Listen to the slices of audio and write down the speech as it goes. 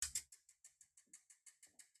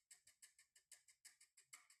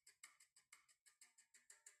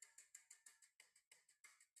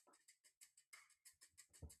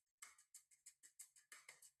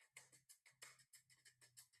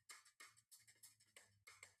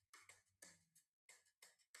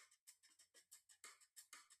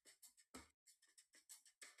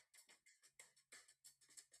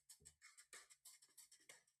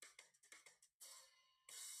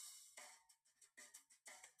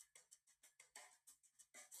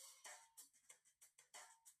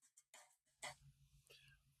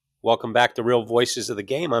Welcome back to Real Voices of the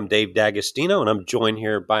Game. I'm Dave Dagostino, and I'm joined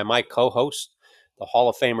here by my co-host, the Hall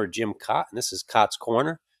of Famer Jim Kaat, and this is Kaat's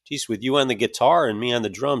Corner. Geez, with you on the guitar and me on the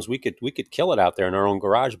drums, we could kill it out there in our own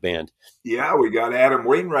garage band. Yeah, we got Adam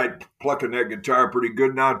Wainwright plucking that guitar pretty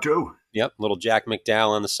good now too. Yep, little Jack McDowell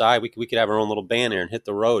on the side. We could have our own little band here and hit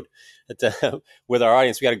the road with our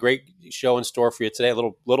audience. We got a great show in store for you today. A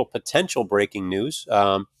little potential breaking news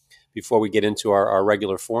before we get into our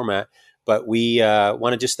regular format. But we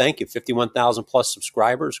want to just thank you. 51,000 plus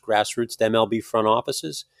subscribers, grassroots to MLB front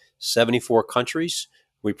offices, 74 countries.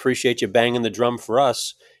 We appreciate you banging the drum for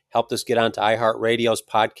us. Helped us get onto iHeartRadio's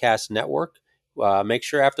podcast network. Make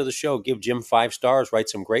sure after the show, give Jim 5 stars, write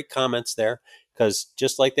some great comments there, because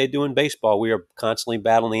just like they do in baseball, we are constantly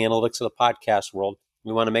battling the analytics of the podcast world.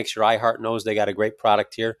 We want to make sure iHeart knows they got a great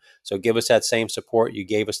product here. So give us that same support you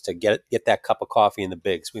gave us to get that cup of coffee in the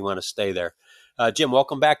bigs. We want to stay there. Jim,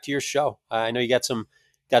 welcome back to your show. I know you got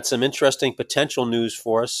some interesting potential news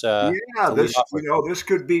for us. This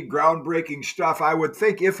could be groundbreaking stuff. I would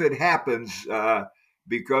think if it happens,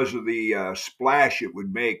 because of the splash it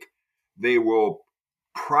would make, they will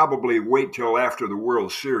probably wait till after the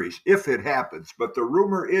World Series if it happens. But the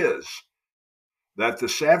rumor is that the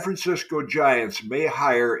San Francisco Giants may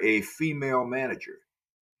hire a female manager.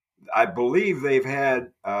 I believe they've had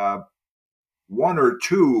one or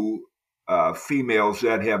two females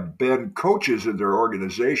that have been coaches in their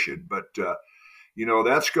organization. But,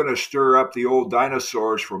 that's going to stir up the old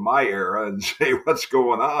dinosaurs from my era and say what's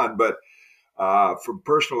going on. But from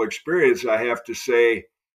personal experience, I have to say,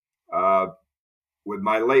 with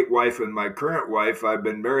my late wife and my current wife, I've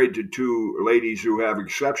been married to two ladies who have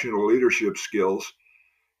exceptional leadership skills.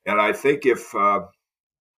 And I think if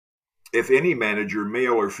any manager,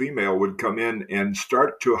 male or female, would come in and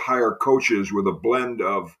start to hire coaches with a blend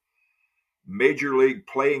of major league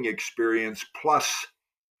playing experience plus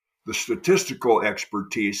the statistical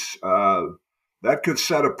expertise, that could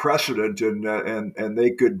set a precedent, and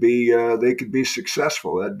they could be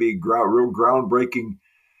successful. That'd be real groundbreaking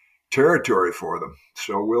territory for them.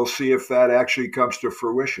 So we'll see if that actually comes to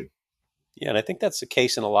fruition. Yeah, and I think that's the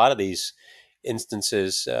case in a lot of these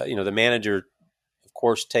instances. The manager, of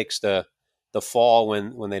course, takes the fall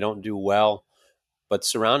when they don't do well, but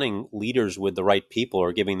surrounding leaders with the right people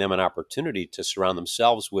or giving them an opportunity to surround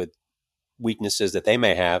themselves with weaknesses that they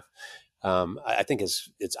may have, I think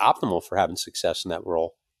it's optimal for having success in that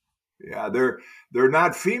role. Yeah, they're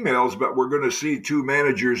not females, but we're going to see two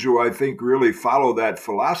managers who I think really follow that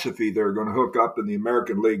philosophy. They're going to hook up in the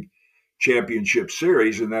American League Championship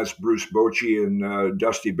Series, and that's Bruce Bochy and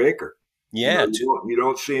Dusty Baker. Yeah, you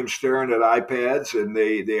don't see them staring at iPads, and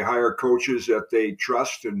they hire coaches that they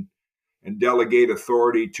trust and delegate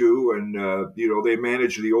authority to, and they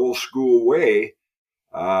manage the old school way,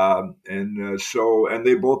 and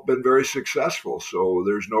they've both been very successful. So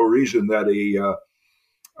there's no reason that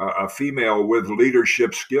a female with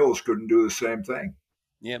leadership skills couldn't do the same thing.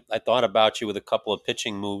 Yeah, I thought about you with a couple of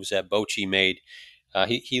pitching moves that Bochy made.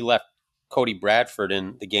 He left Cody Bradford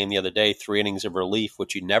in the game the other day, 3 innings of relief,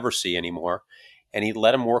 which you never see anymore, and he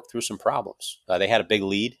let him work through some problems. They had a big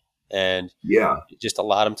lead, and it just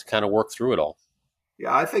allowed him to kind of work through it all.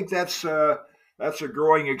 Yeah, I think that's a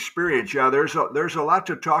growing experience. Yeah, there's a lot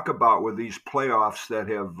to talk about with these playoffs that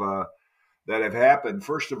have happened.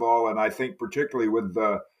 First of all, and I think particularly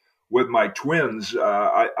with my Twins,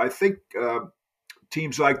 I think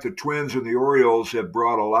teams like the Twins and the Orioles have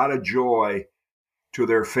brought a lot of joy to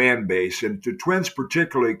their fan base, and the Twins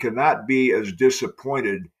particularly cannot be as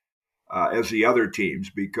disappointed as the other teams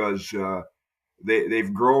because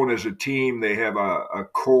they've grown as a team. They have a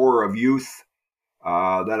core of youth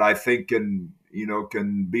that I think can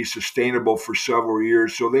be sustainable for several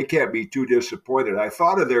years, so they can't be too disappointed. I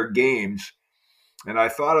thought of their games, and I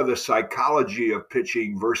thought of the psychology of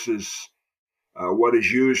pitching versus what is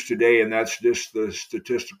used today, and that's just the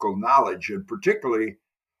statistical knowledge, and particularly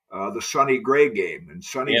the Sonny Gray game. And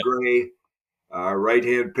Sonny Gray,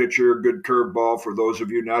 right-hand pitcher, good curveball. For those of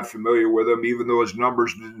you not familiar with him, even though his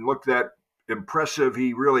numbers didn't look that impressive,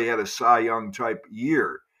 he really had a Cy Young type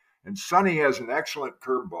year. And Sonny has an excellent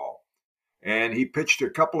curveball. And he pitched a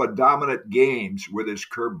couple of dominant games with his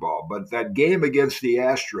curveball. But that game against the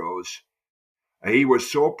Astros, he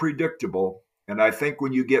was so predictable. And I think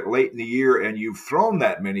when you get late in the year and you've thrown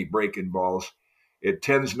that many breaking balls, it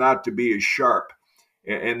tends not to be as sharp.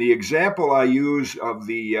 And the example I use of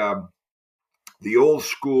the old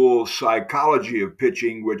school psychology of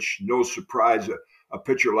pitching, which no surprise a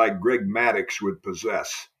pitcher like Greg Maddux would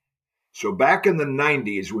possess. So back in the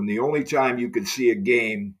 90s, when the only time you could see a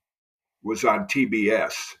game was on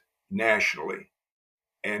TBS nationally,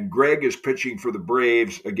 and Greg is pitching for the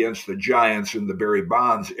Braves against the Giants in the Barry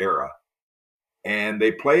Bonds era. And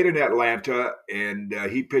they played in Atlanta, and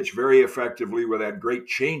he pitched very effectively with that great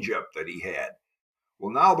changeup that he had.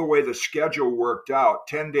 Well, now the way the schedule worked out,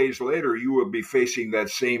 10 days later, you would be facing that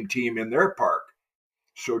same team in their park.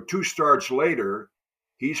 So 2 starts later,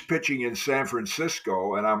 he's pitching in San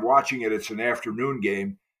Francisco, and I'm watching it. It's an afternoon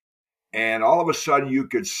game. And all of a sudden, you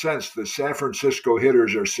could sense the San Francisco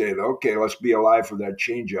hitters are saying, okay, let's be alive for that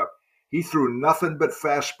changeup. He threw nothing but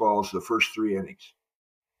fastballs the first 3 innings,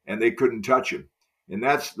 and they couldn't touch him. And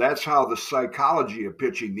that's how the psychology of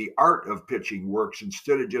pitching, the art of pitching works.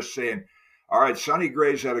 Instead of just saying, all right, Sonny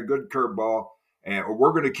Gray's had a good curveball, and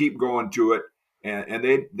we're going to keep going to it. And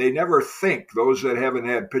they never think, those that haven't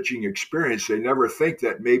had pitching experience, they never think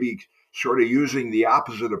that maybe sort of using the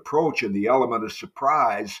opposite approach and the element of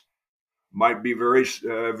surprise might be very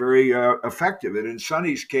effective. And in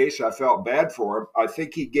Sonny's case, I felt bad for him. I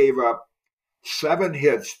think he gave up 7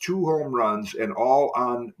 hits, 2 home runs, and all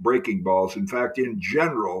on breaking balls. In fact, in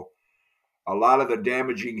general, a lot of the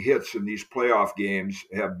damaging hits in these playoff games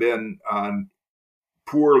have been on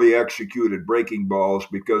poorly executed breaking balls,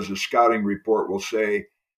 because the scouting report will say,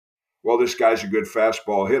 well, this guy's a good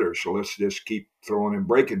fastball hitter, so let's just keep throwing him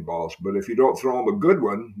breaking balls. But if you don't throw him a good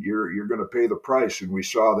one, you're going to pay the price. And we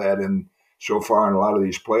saw that so far in a lot of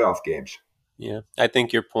these playoff games. Yeah, I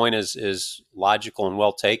think your point is logical and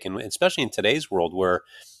well taken, especially in today's world where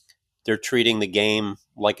they're treating the game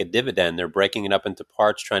like a dividend. They're breaking it up into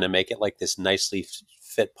parts, trying to make it like this nicely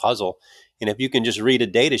fit puzzle. And if you can just read a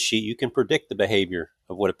data sheet, you can predict the behavior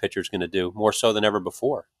of what a pitcher is going to do more so than ever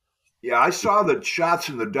before. Yeah, I saw the shots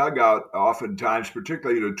in the dugout oftentimes,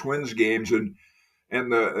 particularly the Twins games, and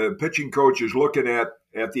the pitching coach is looking at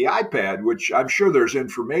the iPad, which I'm sure there's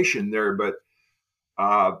information there. But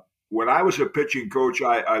when I was a pitching coach,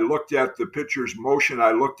 I looked at the pitcher's motion.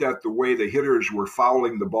 I looked at the way the hitters were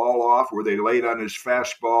fouling the ball off, were they late on his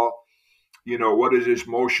fastball? What does his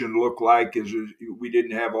motion look like? We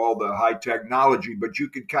didn't have all the high technology, but you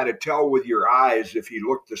could kind of tell with your eyes if he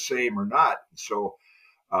looked the same or not. So,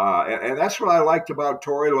 and that's what I liked about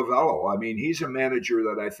Torey Lovullo. I mean, he's a manager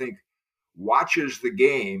that I think watches the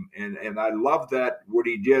game, and I love that what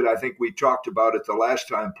he did. I think we talked about it the last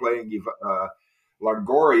time playing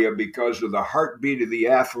Longoria, because of the heartbeat of the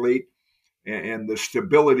athlete and the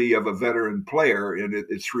stability of a veteran player. And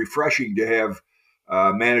it's refreshing to have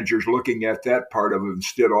managers looking at that part of it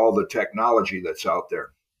instead of all the technology that's out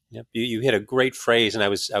there. Yep, you hit a great phrase, and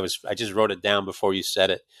I just wrote it down before you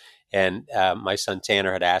said it. And my son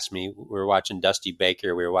Tanner had asked me, we were watching Dusty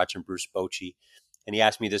Baker, we were watching Bruce Bochy, and he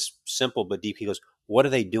asked me this simple but deep. He goes, "What are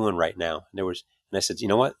they doing right now?" And I said, "You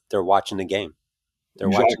know what? They're watching the game. They're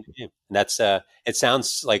Exactly. watching the game." And that's it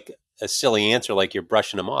sounds like a silly answer, like you're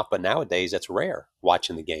brushing them off, but nowadays that's rare,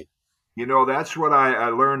 watching the game. That's what I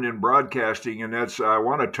learned in broadcasting, and I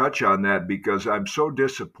want to touch on that because I'm so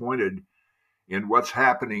disappointed in what's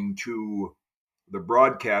happening to the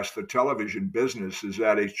broadcast, the television business, is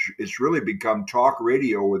that it's really become talk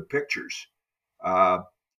radio with pictures.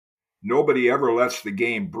 Nobody ever lets the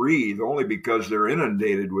game breathe, only because they're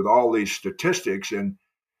inundated with all these statistics. And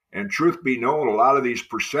truth be known, a lot of these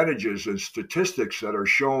percentages and statistics that are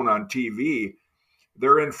shown on TV,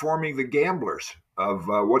 they're informing the gamblers of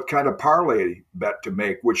what kind of parlay bet to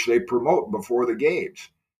make, which they promote before the games.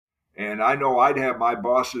 And I know I'd have my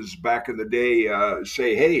bosses back in the day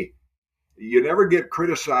say, "Hey, you never get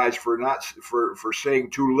criticized for saying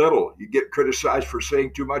too little. You get criticized for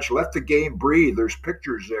saying too much. Let the game breathe. There's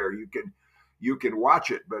pictures there. You can watch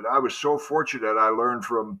it." But I was so fortunate. I learned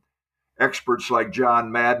from experts like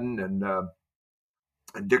John Madden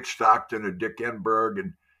and Dick Stockton and Dick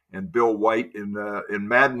Enberg and Bill White and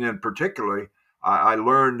Madden in particular. I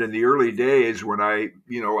learned in the early days when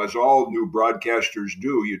as all new broadcasters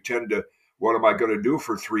do, you tend to, what am I going to do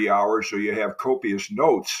for 3 hours? So you have copious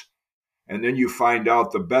notes. And then you find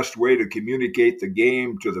out the best way to communicate the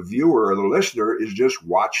game to the viewer or the listener is just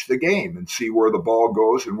watch the game and see where the ball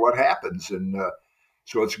goes and what happens. And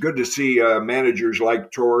so it's good to see managers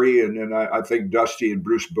like Torey, and I think Dusty and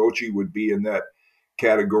Bruce Bochy would be in that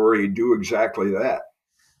category, do exactly that.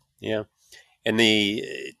 Yeah. And the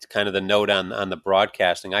kind of the note on the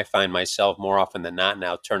broadcasting, I find myself more often than not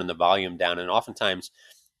now turning the volume down, and oftentimes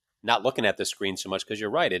not looking at the screen so much, because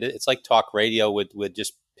you're right. It's like talk radio with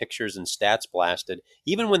just pictures and stats blasted.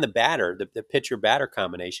 Even when the pitcher batter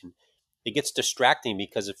combination, it gets distracting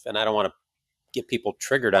because and I don't want to get people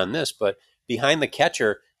triggered on this, but behind the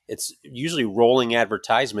catcher, it's usually rolling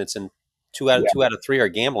advertisements, and two out of 3 are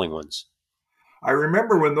gambling ones. I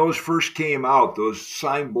remember when those first came out, those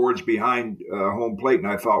signboards behind home plate, and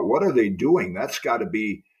I thought, what are they doing? That's got to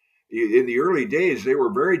be. In the early days, they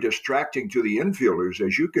were very distracting to the infielders,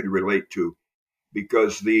 as you could relate to,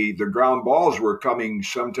 because the ground balls were coming.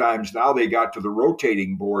 Sometimes now they got to the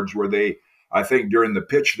rotating boards where they, I think during the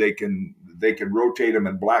pitch they can rotate them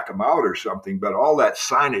and black them out or something. But all that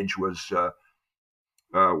signage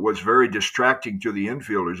was very distracting to the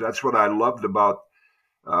infielders. That's what I loved about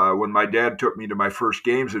when my dad took me to my first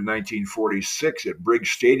games in 1946 at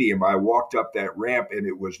Briggs Stadium. I walked up that ramp and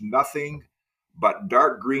it was nothing but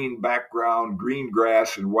dark green background, green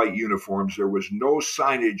grass, and white uniforms. There was no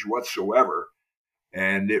signage whatsoever.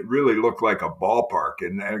 And it really looked like a ballpark.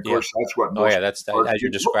 And of Yeah. course, that's what Oh most yeah, that's parks as you're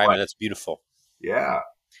look describing. like. That's beautiful. Yeah.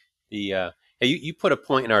 The hey, you put a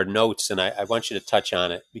point in our notes, and I want you to touch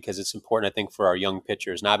on it because it's important, I think, for our young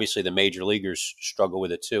pitchers, and obviously the major leaguers struggle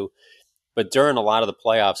with it too. But during a lot of the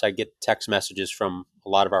playoffs, I get text messages from a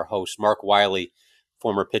lot of our hosts. Mark Wiley,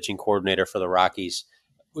 former pitching coordinator for the Rockies,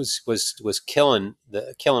 was killing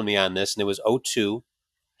me on this, and it was 0-2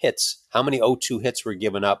 hits. How many 0-2 hits were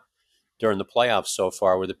given up during the playoffs so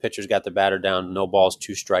far, where the pitchers got the batter down, no balls,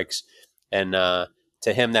 2 strikes, and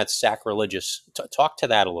to him that's sacrilegious. Talk to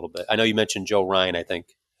that a little bit. I know you mentioned Joe Ryan, I think,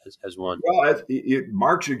 as one. Well,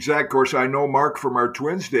 Mark's exact. Of course, I know Mark from our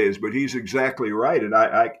Twins days, but he's exactly right. And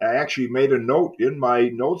I actually made a note in my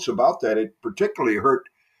notes about that. It particularly hurt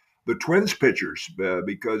the Twins pitchers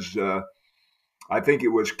because I think it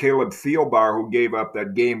was Caleb Thielbar who gave up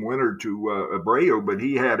that game winner to Abreu, but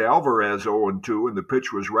he had Alvarez 0-2, and the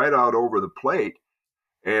pitch was right out over the plate,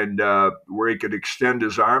 and where he could extend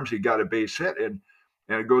his arms, he got a base hit, and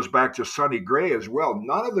it goes back to Sonny Gray as well.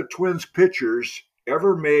 None of the Twins pitchers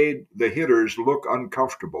ever made the hitters look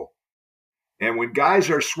uncomfortable. And when guys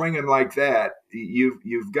are swinging like that,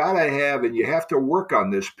 you've got to have, and you have to work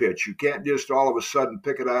on this pitch. You can't just all of a sudden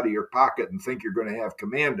pick it out of your pocket and think you're going to have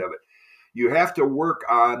command of it. You have to work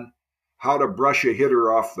on how to brush a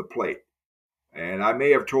hitter off the plate. And I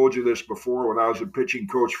may have told you this before when I was a pitching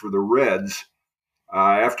coach for the Reds.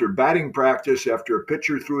 After batting practice, after a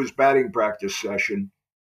pitcher threw his batting practice session,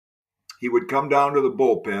 he would come down to the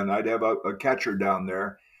bullpen. I'd have a catcher down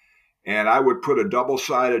there, and I would put a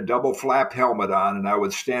double-sided, double-flap helmet on, and I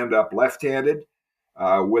would stand up left-handed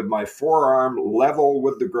with my forearm level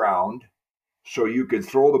with the ground, so you could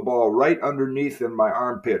throw the ball right underneath in my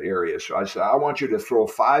armpit area. So I said, I want you to throw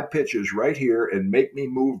 5 pitches right here and make me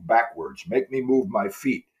move backwards, make me move my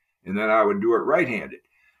feet. And then I would do it right-handed.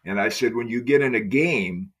 And I said, when you get in a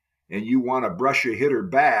game and you want to brush a hitter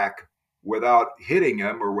back without hitting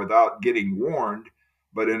him or without getting warned,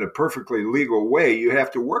 but in a perfectly legal way, you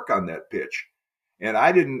have to work on that pitch. And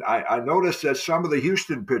I noticed that some of the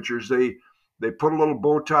Houston pitchers, they put a little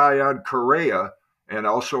bow tie on Correa and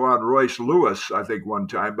also on Royce Lewis, I think, one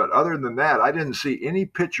time. But other than that, I didn't see any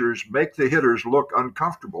pitchers make the hitters look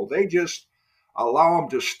uncomfortable. They just allow them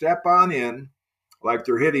to step on in like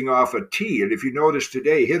they're hitting off a tee. And if you notice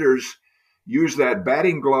today, hitters use that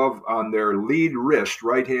batting glove on their lead wrist.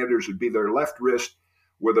 Right-handers would be their left wrist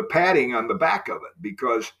with a padding on the back of it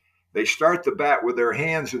because they start the bat with their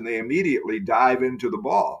hands and they immediately dive into the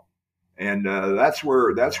ball. And that's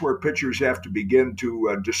where pitchers have to begin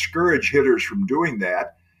to discourage hitters from doing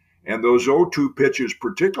that. And those 0-2 pitches,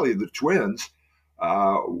 particularly the Twins,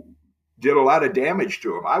 did a lot of damage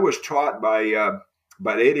to them. I was taught by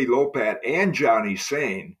Eddie Lopat and Johnny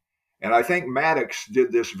Sane, and I think Maddux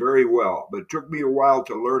did this very well, but it took me a while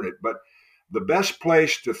to learn it. But the best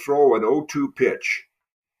place to throw an 0-2 pitch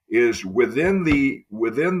is within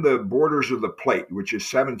the borders of the plate, which is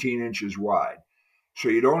 17 inches wide. So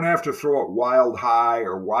you don't have to throw it wild high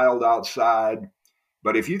or wild outside.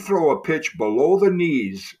 But if you throw a pitch below the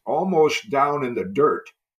knees, almost down in the dirt,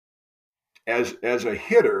 as a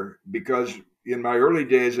hitter, because in my early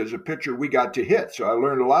days as a pitcher, we got to hit. So I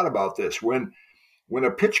learned a lot about this. When a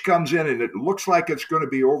pitch comes in and it looks like it's going to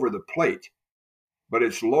be over the plate, but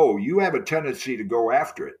it's low, you have a tendency to go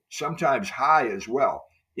after it, sometimes high as well.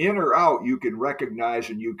 In or out, you can recognize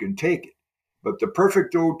and you can take it. But the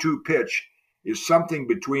perfect 0-2 pitch is something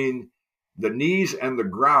between the knees and the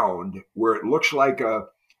ground where it looks like a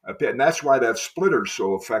pit. And that's why that splitter is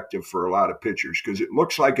so effective for a lot of pitchers, because it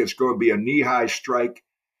looks like it's going to be a knee-high strike,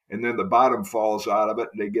 and then the bottom falls out of it,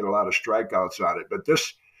 and they get a lot of strikeouts on it. But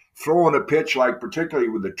this throwing a pitch, like particularly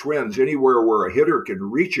with the Twins, anywhere where a hitter can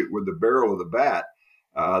reach it with the barrel of the bat,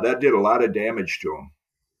 that did a lot of damage to them.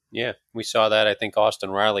 Yeah, we saw that. I think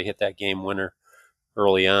Austin Riley hit that game winner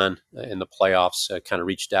early on in the playoffs, kind of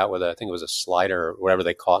reached out with I think it was a slider or whatever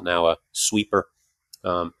they call it now, a sweeper,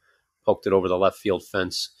 poked it over the left field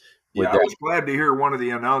fence. with Yeah, I that. was glad to hear one of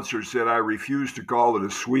the announcers said I refuse to call it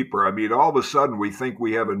a sweeper. I mean, all of a sudden we think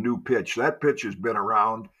we have a new pitch. That pitch has been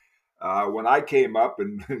around. When I came up,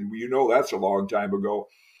 and you know that's a long time ago,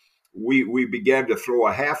 we began to throw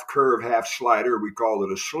a half curve, half slider. We called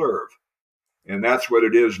it a slurve, and that's what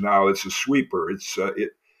it is now. It's a sweeper. It's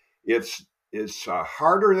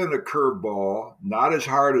harder than a curveball, not as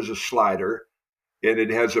hard as a slider, and it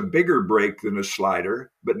has a bigger break than a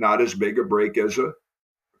slider, but not as big a break as a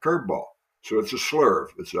curveball. So it's a slurve.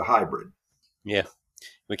 It's a hybrid. Yeah,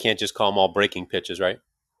 we can't just call them all breaking pitches, right?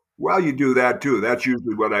 Well, you do that too. That's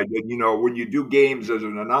usually what I did. You know, when you do games as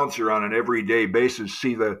an announcer on an everyday basis,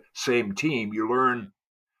 see the same team, you learn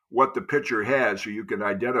what the pitcher has so you can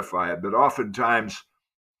identify it. But oftentimes,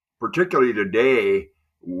 particularly today,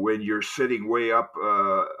 when you're sitting way up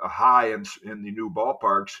high in the new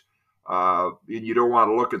ballparks, and you don't want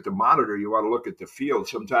to look at the monitor, you want to look at the field.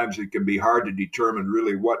 Sometimes it can be hard to determine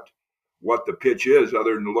really what the pitch is,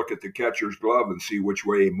 other than to look at the catcher's glove and see which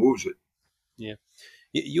way he moves it. Yeah.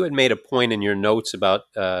 You had made a point in your notes about,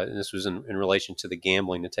 and this was in relation to the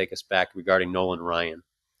gambling to take us back regarding Nolan Ryan.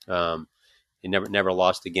 He never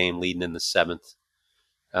lost a game leading in the seventh.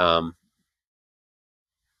 Um,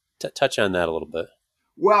 touch on that a little bit.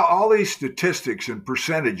 Well, all these statistics and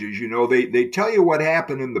percentages, you know, they tell you what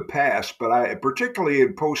happened in the past, but particularly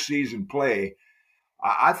in postseason play,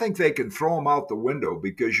 I think they can throw them out the window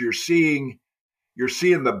because you're seeing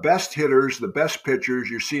the best hitters, the best pitchers,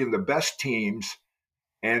 you're seeing the best teams.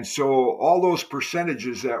 And so all those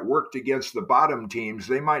percentages that worked against the bottom teams,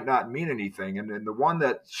 they might not mean anything. And then the one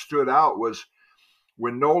that stood out was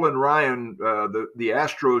when Nolan Ryan, the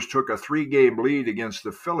Astros took a 3-game lead against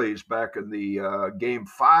the Phillies back in the Game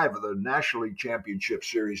 5 of the National League Championship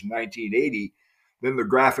Series in 1980. Then the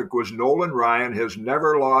graphic was Nolan Ryan has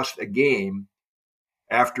never lost a game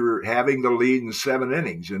after having the lead in 7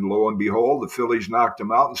 innings. And lo and behold, the Phillies knocked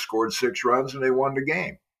him out and scored 6 runs, and they won the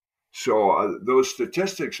game. So those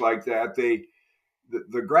statistics like that, the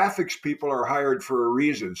graphics people are hired for a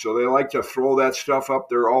reason. So they like to throw that stuff up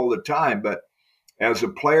there all the time. But as a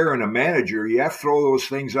player and a manager, you have to throw those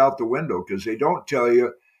things out the window because they don't tell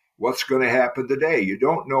you what's going to happen today. You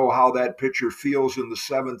don't know how that pitcher feels in the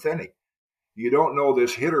 7th inning. You don't know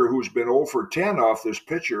this hitter who's been 0 for 10 off this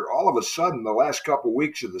pitcher. All of a sudden, the last couple of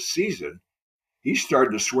weeks of the season, he's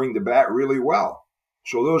started to swing the bat really well.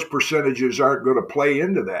 So those percentages aren't going to play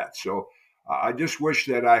into that. So I just wish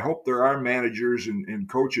that I hope there are managers and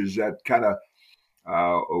coaches that kind of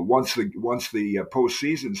once the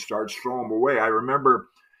postseason starts, throw them away. I remember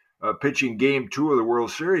pitching Game 2 of the World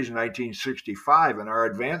Series in 1965, and our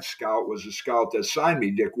advanced scout was the scout that signed me,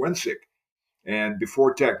 Dick Winsick. And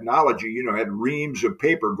before technology, you know, had reams of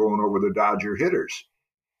paper going over the Dodger hitters.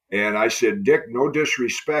 And I said, Dick, no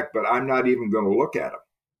disrespect, but I'm not even going to look at them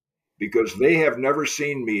because they have never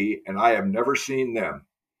seen me and I have never seen them.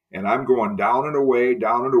 And I'm going down and away,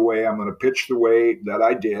 down and away. I'm going to pitch the way that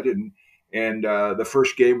I did. And the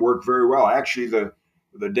first game worked very well. Actually,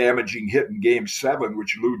 the damaging hit in Game 7,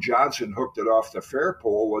 which Lou Johnson hooked it off the fair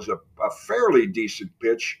pole, was a fairly decent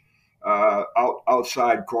pitch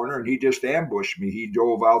outside corner, and he just ambushed me. He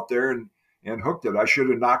dove out there and hooked it. I should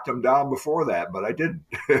have knocked him down before that, but I didn't.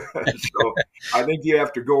 So I think you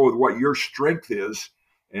have to go with what your strength is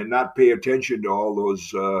and not pay attention to all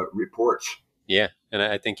those reports. Yeah, and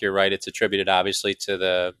I think you're right. It's attributed obviously to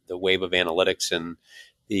the wave of analytics and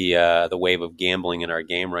the wave of gambling in our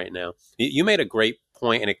game right now. You made a great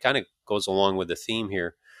point, and it kind of goes along with the theme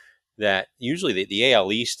here that usually the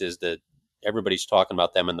AL East is everybody's talking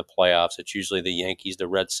about them in the playoffs. It's usually the Yankees, the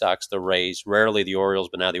Red Sox, the Rays, rarely the Orioles,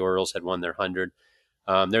 but now the Orioles had won their 100.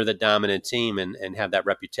 They're the dominant team and have that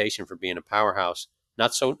reputation for being a powerhouse.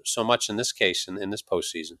 Not so much in this case in this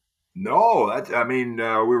postseason. No,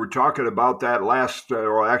 we were talking about that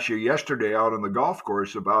actually yesterday out on the golf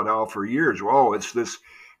course about how for years, it's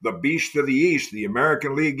the beast of the East, the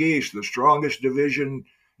American League East, the strongest division,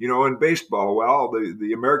 you know, in baseball. Well,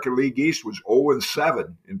 the American League East was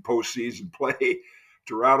 0-7 in postseason play.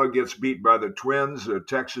 Toronto gets beat by the Twins.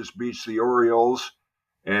 Texas beats the Orioles.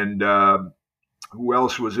 And who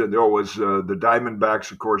else was in there? The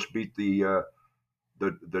Diamondbacks, of course, beat the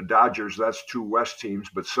Dodgers. That's 2 West teams,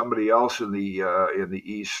 but somebody else in the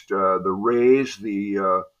East, the Rays,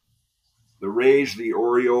 the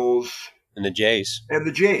Orioles, And the Jays. and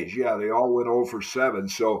the Jays. Yeah, they all went 0 for 7.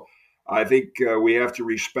 So I think we have to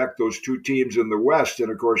respect those 2 teams in the West,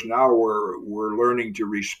 and of course now we're learning to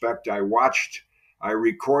respect. I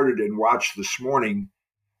recorded and watched this morning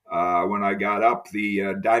when I got up the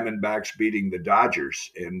Diamondbacks beating the Dodgers,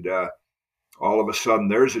 and all of a sudden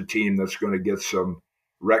there's a team that's going to get some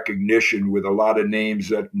recognition with a lot of names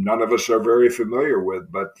that none of us are very familiar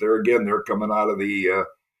with. But they're coming out of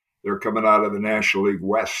the National League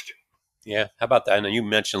West. Yeah. How about that? I know you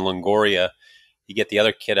mentioned Longoria. You get the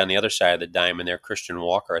other kid on the other side of the diamond there, Christian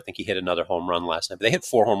Walker. I think he hit another home run last night. But they hit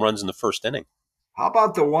 4 home runs in the first inning. How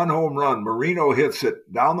about the one home run? Marino hits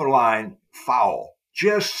it down the line, foul,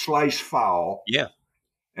 just slice foul. Yeah.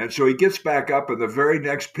 And so he gets back up, and the very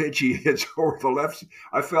next pitch he hits over the left.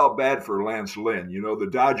 I felt bad for Lance Lynn. The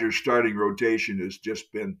Dodgers starting rotation has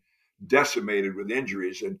just been decimated with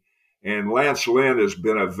injuries. And Lance Lynn has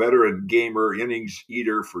been a veteran gamer, innings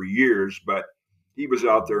eater for years, but he was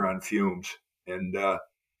out there on fumes. And 4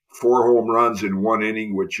 home runs in one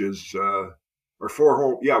inning, which is or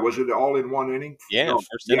was it all in one inning? Yeah, No,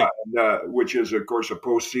 first inning. which is of course a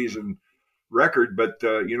postseason record. But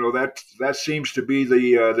that seems to be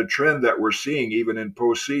the trend that we're seeing even in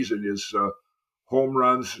postseason is home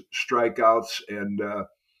runs, strikeouts,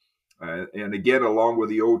 and again along with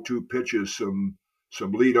the 0-2 pitches, some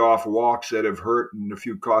leadoff walks that have hurt and a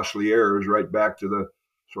few costly errors. Right back to the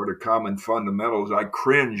sort of common fundamentals. I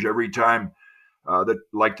cringe every time.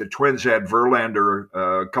 Like the Twins had Verlander,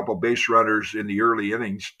 a couple base runners in the early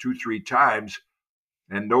innings, 2-3 times,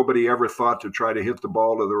 and nobody ever thought to try to hit the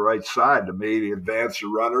ball to the right side to maybe advance a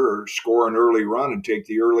runner or score an early run and take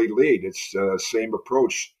the early lead. It's the same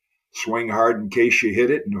approach. Swing hard in case you hit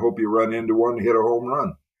it and hope you run into one and hit a home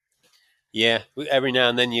run. Yeah, every now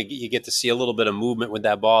and then you get to see a little bit of movement with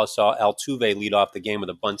that ball. I saw Altuve lead off the game with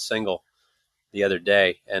a bunt single the other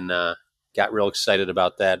day, and got real excited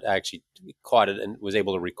about that. I actually caught it and was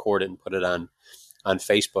able to record it and put it on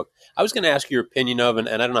Facebook. I was going to ask your opinion of, and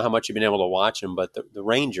I don't know how much you've been able to watch him, but the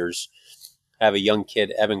Rangers have a young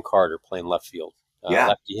kid, Evan Carter, playing left field,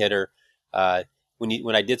 lefty hitter.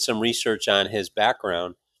 When I did some research on his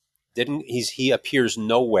background, he appears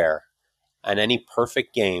nowhere on any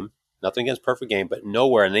perfect game. Nothing against perfect game, but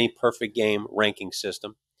nowhere in any perfect game ranking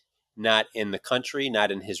system. Not in the country,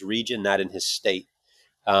 not in his region, not in his state.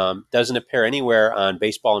 Doesn't appear anywhere on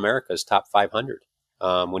Baseball America's top 500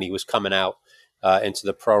 when he was coming out into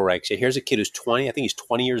the pro ranks. Here's a kid who's 20. I think he's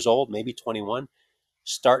 20 years old, maybe 21,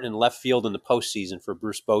 starting in left field in the postseason for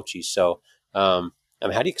Bruce Bochy. So, how do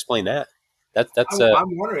you explain that? I'm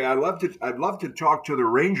wondering. I'd love to talk to the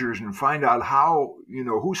Rangers and find out how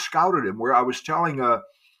who scouted him. Where I was telling a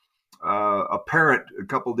parent a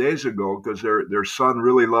couple days ago because their son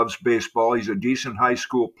really loves baseball. He's a decent high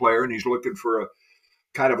school player, and he's looking for a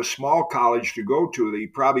kind of a small college to go to that he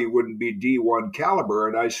probably wouldn't be D1 caliber.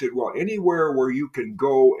 And I said, well, anywhere where you can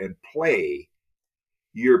go and play,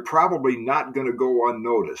 you're probably not going to go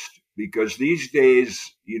unnoticed because these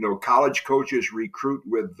days, college coaches recruit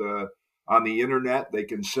with on the internet. They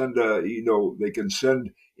can send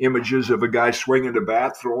images of a guy swinging the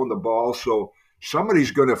bat, throwing the ball. So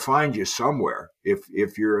somebody's going to find you somewhere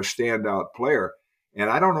if you're a standout player. And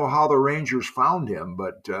I don't know how the Rangers found him,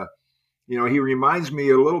 but he reminds me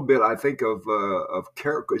a little bit, I think, of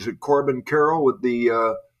is it Corbin Carroll with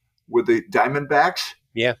the Diamondbacks?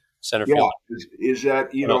 Yeah, center fielder. Is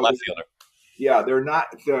that left fielder? Yeah, they're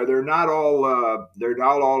not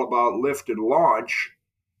all about lift and launch.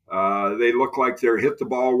 They look like they're hit the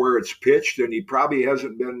ball where it's pitched, and he probably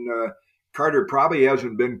hasn't been Carter probably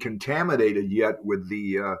hasn't been contaminated yet with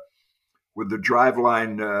the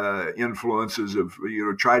driveline influences of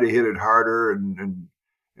try to hit it harder and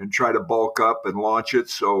try to bulk up and launch it.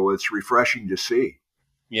 So it's refreshing to see.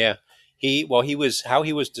 Yeah, he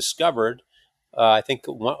was discovered. I think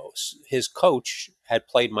his coach had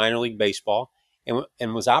played minor league baseball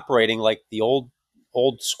and was operating like the old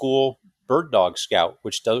school bird dog scout,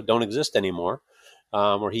 which don't exist anymore.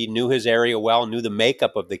 Where he knew his area well, knew the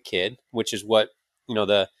makeup of the kid, which is what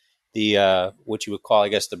the what you would call, I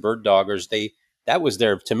guess, the bird doggers. That was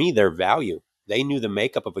their value. They knew the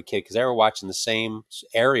makeup of a kid because they were watching the same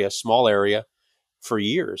area, small area, for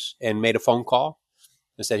years, and made a phone call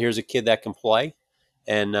and said, "Here's a kid that can play,"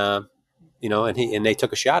 and and they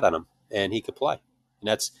took a shot on him, and he could play.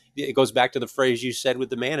 And it goes back to the phrase you said with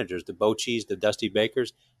the managers, the Bochis, the Dusty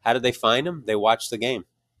Bakers. How did they find him? They watched the game.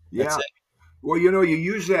 That's it. Well, you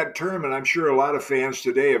use that term, and I'm sure a lot of fans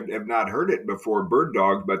today have not heard it before, bird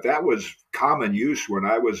dog, but that was common use when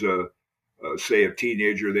I was say a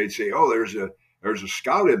teenager. They'd say, "Oh, there's a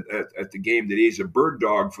scout at the game that he's a bird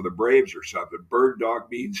dog for the Braves or something." Bird dog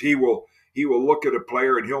means he will look at a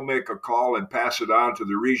player and he'll make a call and pass it on to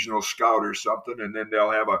the regional scout or something, and then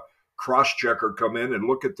they'll have a cross checker come in and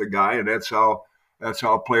look at the guy, and that's how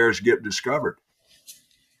players get discovered.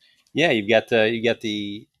 Yeah, you've got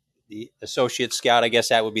the associate scout, I guess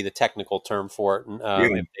that would be the technical term for it,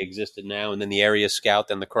 if they existed now, and then the area scout,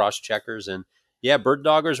 then the cross checkers, and Yeah, bird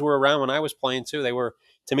doggers were around when I was playing too. They were,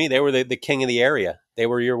 to me, they were the king of the area. They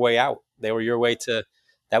were your way out. They were your way to,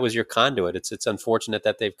 that was your conduit. It's unfortunate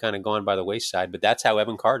that they've kind of gone by the wayside, but that's how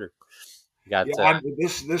Evan Carter Yeah, got.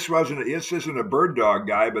 this isn't a bird dog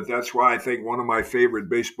guy, but that's why I think one of my favorite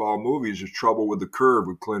baseball movies is Trouble with the Curve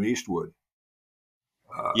with Clint Eastwood.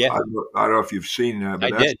 Yeah, I don't know if you've seen that,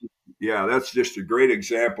 but I did. that's just a great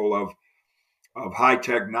example of high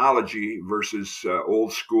technology versus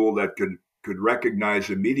old school that could recognize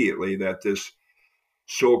immediately that this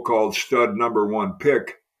so-called stud number one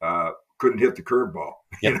pick couldn't hit the curveball.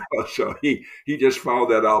 Yep. So he just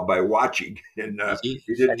found that out by watching, and he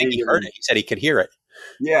I didn't think need he heard any. it. He said he could hear it.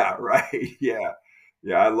 Yeah, right. Yeah,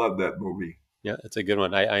 yeah. I love that movie. Yeah, it's a good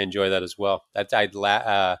one. I enjoy that as well.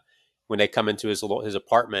 When they come into his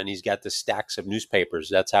apartment, he's got the stacks of newspapers.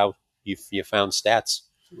 That's how you found stats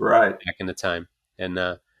Right. back in the time. And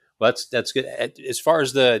well, that's good. As far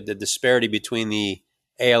as the disparity between the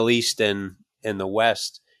AL East and the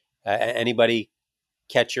West, anybody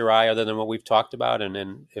catch your eye other than what we've talked about? And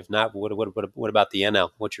then if not, what about the NL?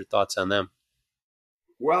 What's your thoughts on them?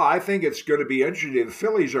 Well, I think it's going to be interesting. The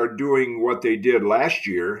Phillies are doing what they did last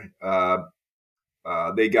year.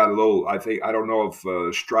 They got a little. I don't know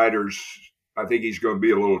if Strider's. I think he's going to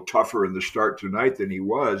be a little tougher in the start tonight than he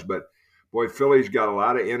was. But boy, Philly's got a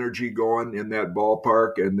lot of energy going in that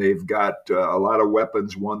ballpark, and they've got a lot of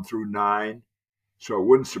weapons 1 through 9. So it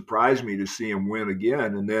wouldn't surprise me to see him win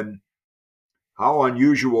again. And then, how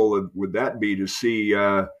unusual would that be to see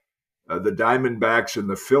the Diamondbacks and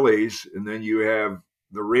the Phillies, and then you have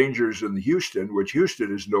the Rangers and the Houston, which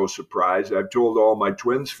Houston is no surprise. I've told all my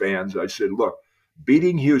Twins fans, I said, look,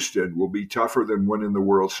 beating Houston will be tougher than winning the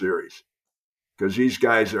World Series because these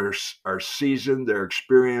guys are seasoned, they're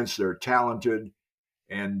experienced, they're talented,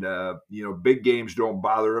 and big games don't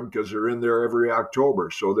bother them because they're in there every October.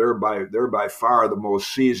 So they're by far the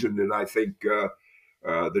most seasoned, and I think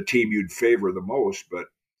the team you'd favor the most. But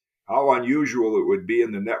how unusual it would be,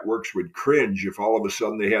 and the networks would cringe if all of a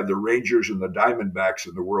sudden they had the Rangers and the Diamondbacks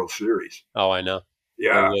in the World Series. Oh, I know they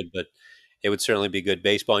Yeah, would, but it would certainly be good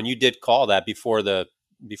baseball. And you did call that before the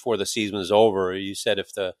season was over. You said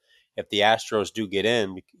if the Astros do get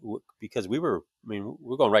in, because we're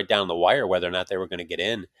going right down the wire whether or not they were going to get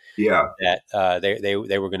in. yeah, That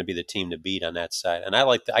they were going to be the team to beat on that side. And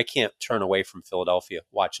I can't turn away from Philadelphia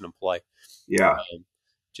watching them play. yeah.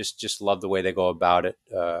 Just love the way they go about it.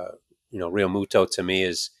 Real Muto to me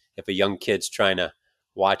is, if a young kid's trying to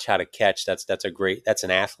watch how to catch, that's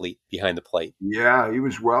an athlete behind the plate. Yeah, he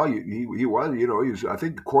was well. He was. He was. I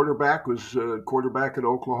think the quarterback was quarterback at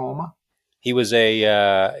Oklahoma. He was a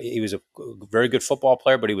very good football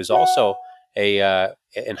player, but he was also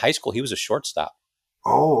in high school. He was a shortstop.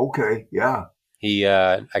 Oh, okay, yeah.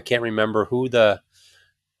 I can't remember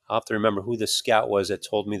I'll have to remember who the scout was that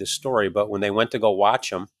told me the story. But when they went to go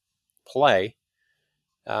watch him play,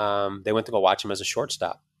 they went to go watch him as a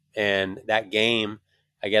shortstop. And that game,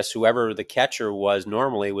 I guess whoever the catcher was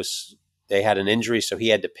normally they had an injury, so he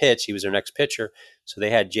had to pitch. He was their next pitcher. So they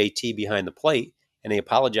had JT behind the plate, and they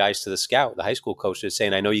apologized to the scout, the high school coach,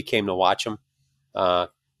 saying, I know you came to watch him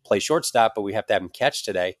play shortstop, but we have to have him catch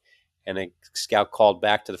today. And the scout called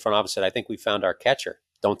back to the front office and said, I think we found our catcher.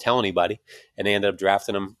 Don't tell anybody. And they ended up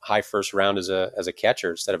drafting him high first round as a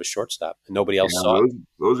catcher instead of a shortstop. And nobody else Yeah, saw it.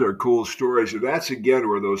 those are cool stories. And that's again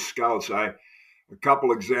where those scouts. A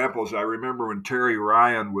couple examples. I remember when Terry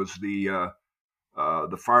Ryan was the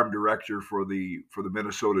farm director for the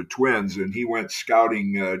Minnesota Twins, and he went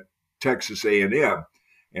scouting Texas A&M,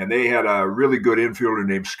 and they had a really good infielder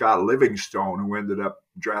named Scott Livingstone who ended up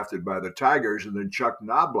drafted by the Tigers, and then Chuck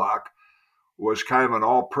Knobloch was kind of an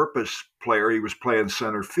all-purpose player. He was playing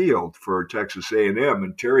center field for Texas A&M,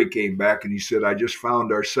 and Terry came back and he said, I just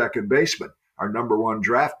found our second baseman, our number one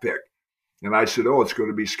draft pick. And I said, oh, it's going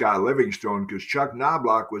to be Scott Livingstone, because Chuck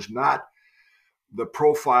Knobloch was not the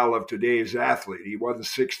profile of today's athlete. He wasn't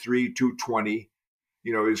 6'3", 220.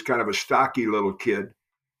 He was kind of a stocky little kid.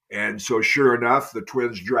 And so sure enough, the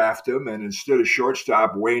Twins draft him, and instead of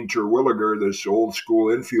shortstop, Wayne Terwilliger, this old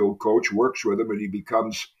school infield coach, works with him, and he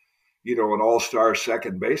becomes an all-star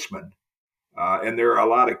second baseman. And there are a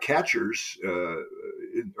lot of catchers,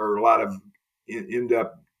 or a lot of end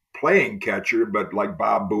up playing catcher, but like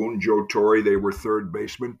Bob Boone, Joe Torre, they were third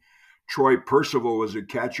baseman. Troy Percival was a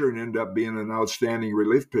catcher and ended up being an outstanding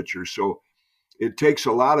relief pitcher. So it takes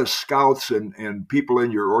a lot of scouts and people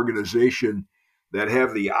in your organization that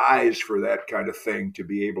have the eyes for that kind of thing to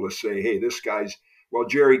be able to say, hey, this guy's, well,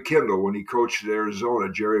 Jerry Kindle, when he coached at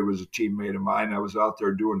Arizona, Jerry was a teammate of mine. I was out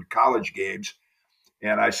there doing college games,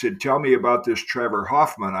 And I said, "Tell me about this Trevor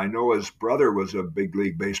Hoffman. I know his brother was a big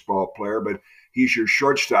league baseball player, but he's your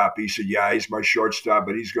shortstop." He said, "Yeah, he's my shortstop,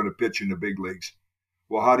 but he's going to pitch in the big leagues."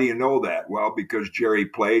 Well, how do you know that? Well, because Jerry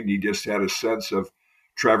played and he just had a sense of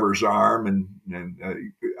Trevor's arm, and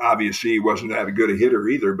obviously he wasn't that good a hitter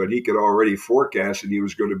either, but he could already forecast that he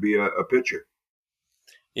was going to be a pitcher.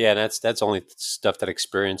 Yeah, that's only stuff that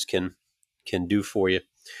experience can do for you.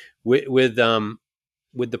 With the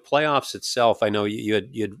playoffs itself, I know you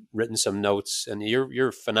had written some notes, and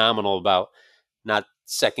you're phenomenal about not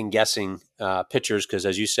second guessing pitchers, because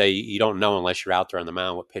as you say, you don't know unless you're out there on the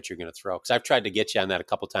mound what pitch you're going to throw. Because I've tried to get you on that a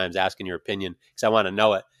couple times, asking your opinion because I want to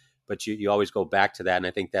know it, but you always go back to that, and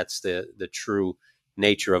I think that's the true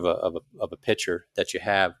nature of a pitcher that you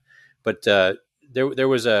have. But there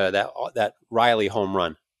was that Riley home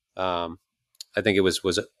run. I think it was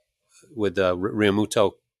with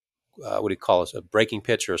Realmuto. What do you call it? A breaking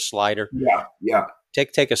pitch or a slider? Yeah, yeah.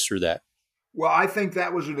 Take us through that. Well, I think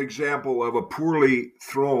that was an example of a poorly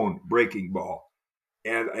thrown breaking ball.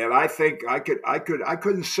 And I think I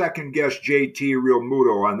couldn't second guess JT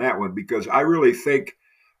Realmuto on that one because I really think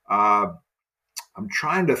I'm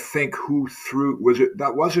trying to think who threw was it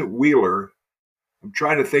that wasn't Wheeler. I'm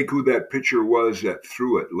trying to think who that pitcher was that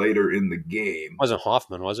threw it later in the game. Wasn't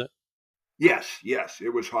Hoffman, was it? Yes,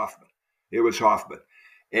 it was Hoffman. It was Hoffman.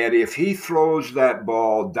 And if he throws that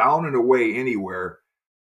ball down and away anywhere,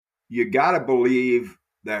 you got to believe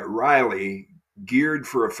that Riley, geared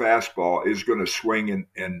for a fastball, is going to swing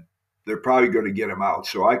and they're probably going to get him out.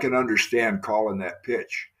 So I can understand calling that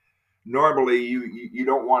pitch. Normally, you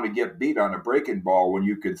don't want to get beat on a breaking ball when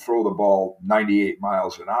you can throw the ball 98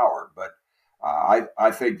 miles an hour. But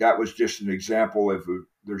I think that was just an example of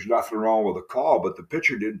there's nothing wrong with the call, but the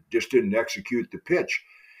pitcher didn't execute the pitch.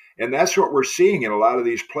 And that's what we're seeing in a lot of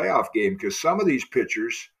these playoff games because some of these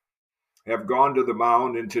pitchers have gone to the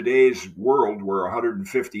mound in today's world where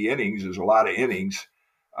 150 innings is a lot of innings.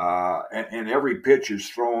 And every pitch is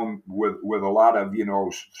thrown with a lot of,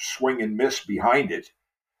 swing and miss behind it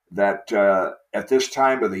that at this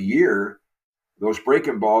time of the year, those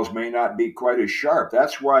breaking balls may not be quite as sharp.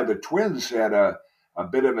 That's why the Twins had a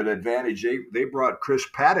bit of an advantage. They brought Chris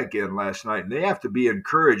Paddock in last night, and they have to be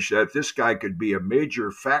encouraged that this guy could be a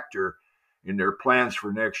major factor in their plans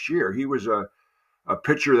for next year. He was a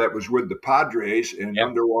pitcher that was with the Padres and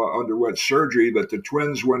underwent surgery, but the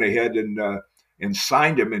Twins went ahead and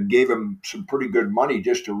signed him and gave him some pretty good money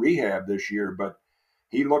just to rehab this year. But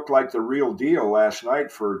he looked like the real deal last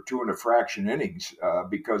night for 2 and a fraction innings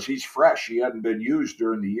because he's fresh. He hadn't been used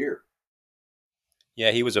during the year.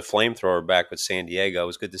 Yeah, he was a flamethrower back with San Diego. It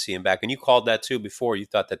was good to see him back. And you called that too before. You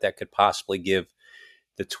thought that could possibly give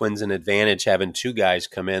the Twins an advantage, having 2 guys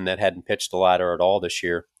come in that hadn't pitched a lot or at all this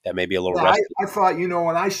year. That may be a little rusty. I thought,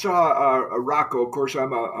 when I saw Rocco, of course,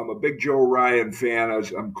 I'm a big Joe Ryan fan.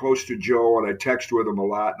 I'm close to Joe, and I text with him a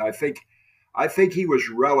lot. And I think he was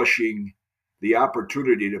relishing the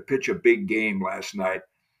opportunity to pitch a big game last night.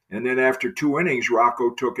 And then after 2 innings,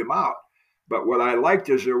 Rocco took him out. But what I liked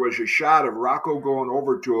is there was a shot of Rocco going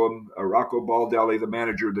over to him, Rocco Baldelli, the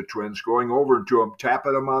manager of the Twins, going over to him,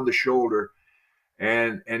 tapping him on the shoulder.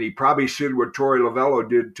 And he probably said what Torey Lovello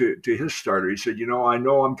did to his starter. He said, I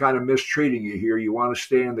know I'm kind of mistreating you here. You want to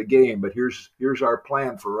stay in the game, but here's our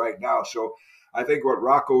plan for right now. So I think what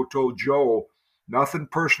Rocco told Joe, nothing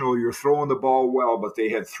personal. You're throwing the ball well, but they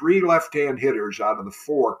had 3 left-hand hitters out of the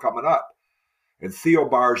 4 coming up. And Theo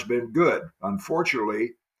Barr's been good.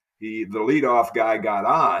 Unfortunately, the leadoff guy got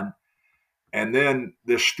on. And then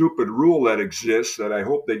this stupid rule that exists that I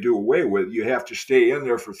hope they do away with, you have to stay in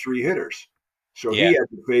there for 3 hitters. So he had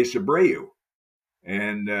to face Abreu.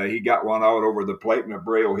 And he got one out over the plate, and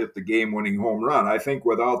Abreu hit the game-winning home run. I think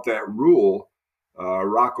without that rule,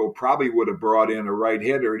 Rocco probably would have brought in a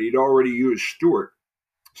right-hander, and he'd already used Stewart.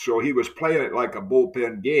 So he was playing it like a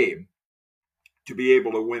bullpen game to be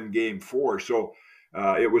able to win game 4. So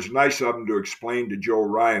it was nice of him to explain to Joe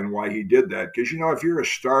Ryan why he did that. Because, if you're a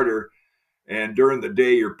starter and during the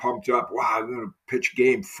day you're pumped up, wow, I'm going to pitch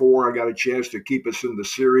game 4. I got a chance to keep us in the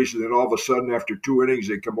series. And then all of a sudden after 2 innings,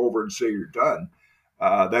 they come over and say you're done.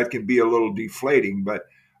 That can be a little deflating. But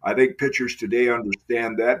I think pitchers today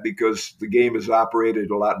understand that because the game is operated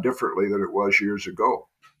a lot differently than it was years ago.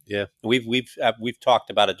 Yeah, we've talked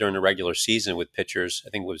about it during the regular season with pitchers. I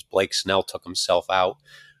think it was Blake Snell took himself out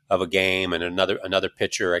of a game, and another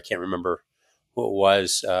pitcher, I can't remember who it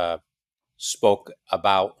was, spoke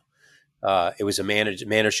about it was a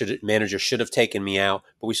manager should have taken me out.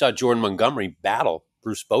 But we saw Jordan Montgomery battle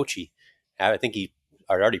Bruce Bochy. I think he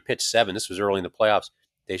had already pitched 7. This was early in the playoffs.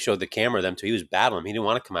 They showed the camera them too. He was battling him. He didn't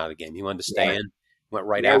want to come out of the game. He wanted to stay in. went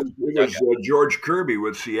right Yeah, after it the was dugout. George Kirby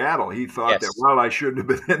with Seattle. He thought that, Yes. well, I shouldn't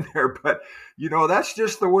have been in there, but that's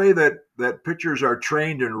just the way that pitchers are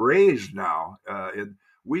trained and raised now. And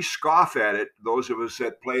we scoff at it, those of us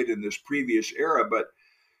that played in this previous era, but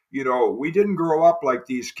we didn't grow up like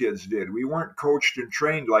these kids did. We weren't coached and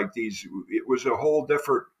trained like these. It was a whole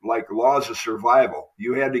different, like, laws of survival.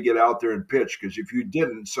 You had to get out there and pitch because if you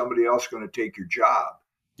didn't, somebody else going to take your job.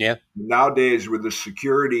 Yeah. Nowadays, with the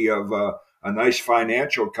security of a nice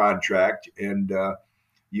financial contract, and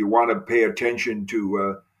you want to pay attention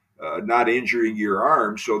to not injuring your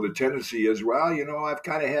arm. So the tendency is, well, I've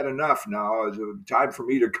kind of had enough now. It's time for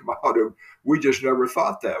me to come out. We just never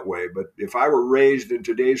thought that way. But if I were raised in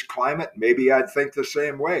today's climate, maybe I'd think the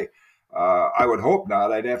same way. I would hope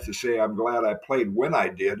not. I'd have to say I'm glad I played when I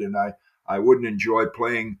did, and I wouldn't enjoy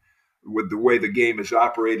playing with the way the game is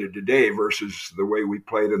operated today versus the way we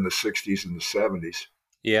played in the 60s and the 70s.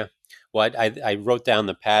 Yeah. Well, I wrote down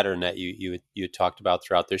the pattern that you talked about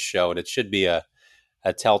throughout this show, and it should be a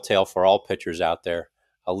telltale for all pitchers out there: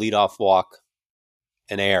 a leadoff walk,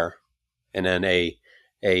 an error, and then a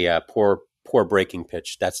poor breaking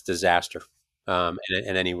pitch. That's disaster in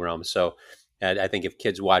any realm. So, and I think if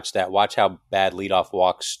kids watch that, watch how bad leadoff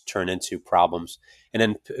walks turn into problems. And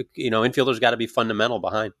then infielders got to be fundamental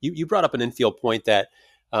behind. You brought up an infield point that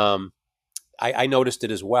I noticed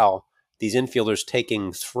it as well. These infielders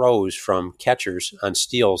taking throws from catchers on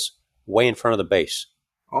steals way in front of the base.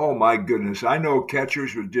 Oh my goodness. I know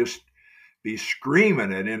catchers would just be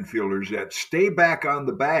screaming at infielders that stay back on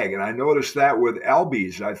the bag. And I noticed that with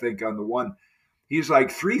Albies, I think, on the one. He's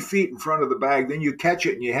like 3 feet in front of the bag. Then you catch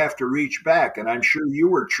it and you have to reach back. And I'm sure you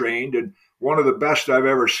were trained. And one of the best I've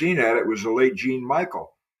ever seen at it was the late Gene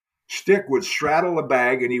Michael. Stick would straddle the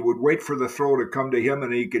bag and he would wait for the throw to come to him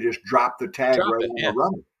and he could just drop the tag Drop right it, on the yeah.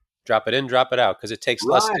 runner. Drop it in, drop it out, because it takes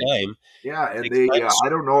less Right. time. Yeah, It and takes time I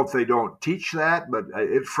don't know if they don't teach that, but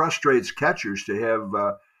it frustrates catchers to have,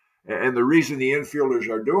 and the reason the infielders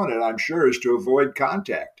are doing it, I'm sure, is to avoid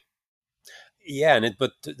contact. Yeah,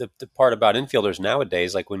 but the part about infielders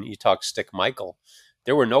nowadays, like when you talk Stick Michael,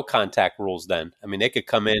 there were no contact rules then. I mean, they could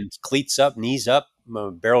come in cleats up, knees up,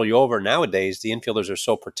 barrel you over. Nowadays, the infielders are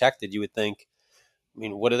so protected. You would think, I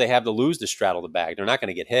mean, what do they have to lose to straddle the bag? They're not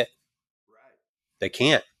going to get hit. Right. They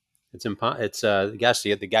can't. It's impossible. It's gosh,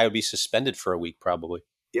 the guy would be suspended for a week probably.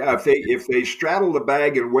 Yeah, if they straddled the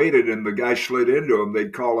bag and waited, and the guy slid into him,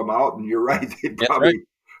 they'd call him out, and you're right, they'd That's right. probably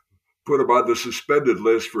put him on the suspended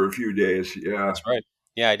list for a few days. Yeah, That's right.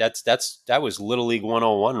 Yeah, that was Little League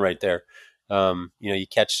 101 right there. You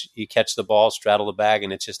catch the ball, straddle the bag,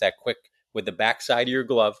 and it's just that quick with the backside of your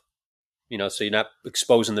glove. So you're not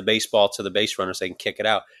exposing the baseball to the base runner so they can kick it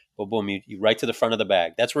out. But boom, you right to the front of the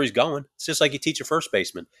bag. That's where he's going. It's just like you teach a first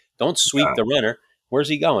baseman. Don't sweep yeah. the runner. Where's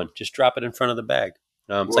he going? Just drop it in front of the bag.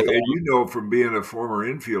 It's Well, like and from being a former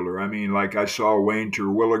infielder, I mean, like I saw Wayne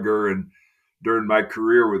Terwilliger, and during my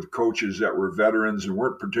career with coaches that were veterans and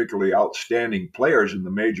weren't particularly outstanding players in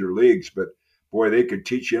the major leagues, but boy, they could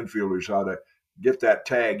teach infielders how to get that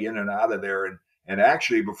tag in and out of there. And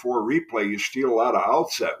actually, before replay, you steal a lot of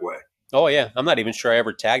outs that way. oh yeah, I'm not even sure I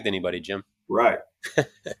ever tagged anybody, Jim. Right. And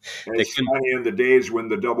it's kind of in the days when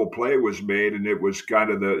the double play was made, and it was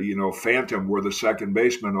kind of the phantom where the second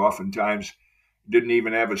baseman oftentimes didn't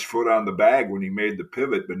even have his foot on the bag when he made the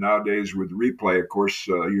pivot. But nowadays with replay, of course,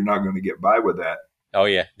 you're not going to get by with that. Oh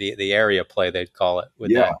yeah, the area play they'd call it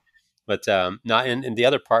with Yeah. that. But not in the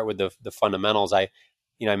other part with the fundamentals. I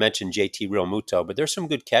mentioned JT Realmuto, but there's some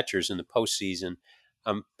good catchers in the postseason.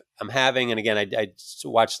 I'm having, and again, I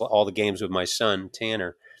watched all the games with my son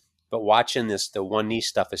Tanner, but watching the one knee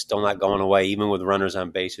stuff is still not going away, even with runners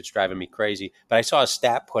on base. It's driving me crazy. But I saw a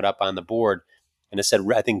stat put up on the board, and it said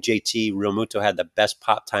I think JT Realmuto had the best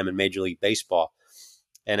pop time in Major League Baseball.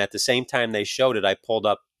 And at the same time they showed it, I pulled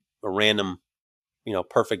up a random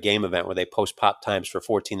perfect game event where they post pop times for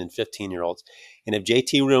 14 and 15-year-olds. And if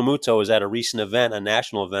JT Realmuto was at a recent event, a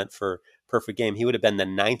national event for perfect game, he would have been the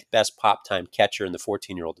 9th best pop time catcher in the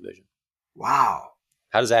 14-year-old division. Wow.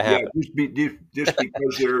 How does that happen? Yeah, just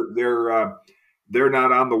because they're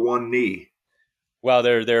not on the one knee. Well,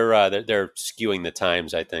 they're skewing the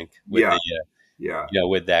times, I think, with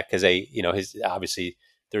with that, because his obviously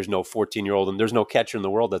there's no 14-year-old and there's no catcher in the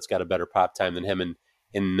world that's got a better pop time than him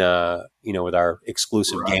in with our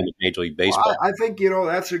exclusive game of Major League Baseball. Well, I think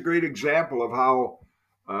that's a great example of how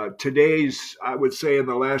today's, I would say, in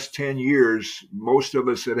the last 10 years, most of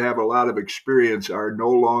us that have a lot of experience are no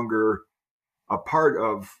longer a part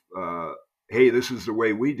of. Hey, this is the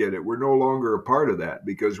way we did it. We're no longer a part of that,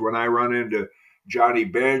 because when I run into Johnny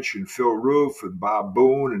Bench and Phil Roof and Bob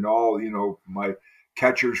Boone and all my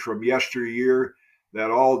catchers from yesteryear,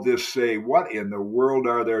 that all just say, "What in the world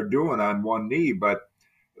are they doing on one knee?" But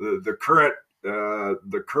the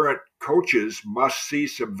current coaches must see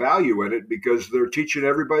some value in it because they're teaching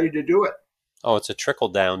everybody to do it. Oh, it's a trickle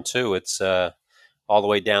down too. It's all the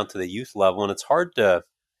way down to the youth level, and it's hard to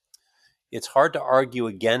argue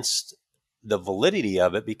against the validity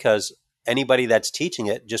of it because anybody that's teaching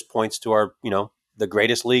it just points to our, the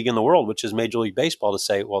greatest league in the world, which is Major League Baseball, to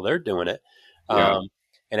say, well, they're doing it. Yeah.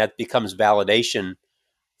 And that becomes validation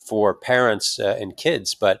for parents and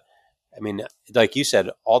kids. But I mean, like you said,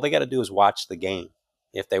 all they got to do is watch the game.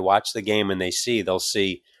 If they watch the game and they'll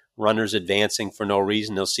see runners advancing for no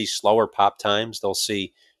reason. They'll see slower pop times. They'll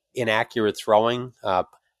see inaccurate throwing,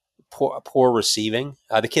 poor receiving.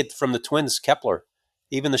 The kid from the Twins, Kepler,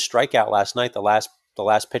 even the strikeout last night, the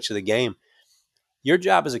last pitch of the game. Your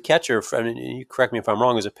job as a catcher, and you correct me if I'm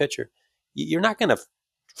wrong, as a pitcher, you're not going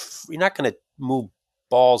to move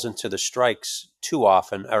balls into the strikes too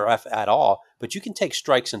often or at all, but you can take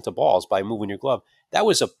strikes into balls by moving your glove. That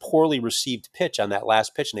was a poorly received pitch on that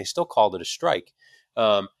last pitch, and they still called it a strike.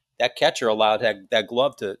 That catcher allowed that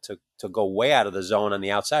glove to go way out of the zone on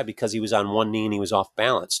the outside because he was on one knee and he was off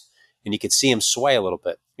balance, and you could see him sway a little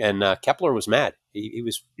bit. And Kepler was mad. He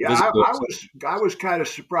was Yeah, visibly upset. I was kind of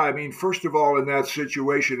surprised. I mean, first of all, in that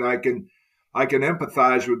situation, I can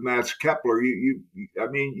empathize with Max Kepler. I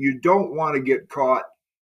mean, you don't want to get caught.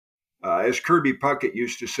 As Kirby Puckett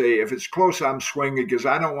used to say, if it's close, I'm swinging because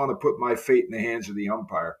I don't want to put my fate in the hands of the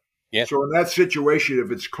umpire. Yeah, So in that situation,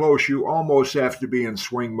 if it's close, you almost have to be in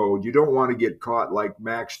swing mode. You don't want to get caught like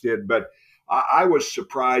Max did. But I was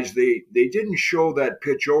surprised they didn't show that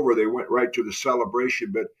pitch over. They went right to the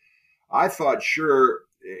celebration. But I thought, sure,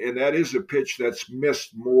 and that is a pitch that's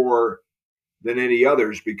missed more than any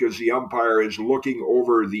others because the umpire is looking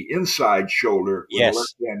over the inside shoulder with a yes,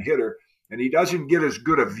 left-hand hitter, and he doesn't get as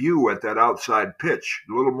good a view at that outside pitch.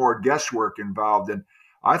 A little more guesswork involved, and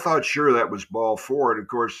I thought sure that was ball four, and of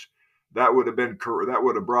course that would have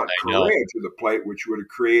brought I Correa know. to the plate, which would have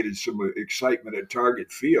created some excitement at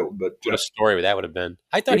Target Field. But What a story that would have been.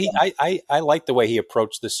 I thought yeah, I liked the way he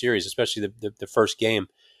approached the series, especially the first game.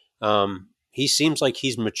 He seems like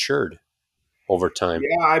he's matured over time.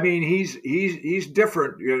 yeah, I mean he's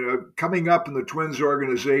different. You know, coming up in the Twins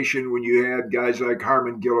organization when you had guys like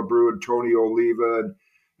Harmon Gillebrew and Tony Oliva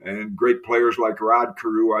and great players like Rod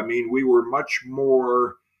Carew. I mean, we were much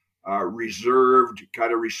more reserved,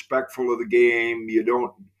 kind of respectful of the game. You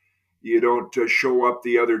don't show up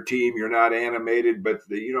the other team. You're not animated, but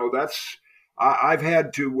that's I've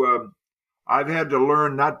had to I've had to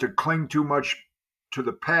learn not to cling too much to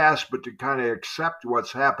the past, but to kind of accept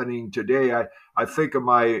what's happening today. I think of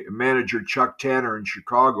my manager, Chuck Tanner in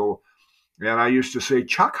Chicago, and I used to say,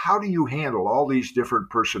 Chuck, how do you handle all these different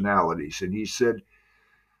personalities? And he said,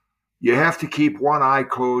 you have to keep one eye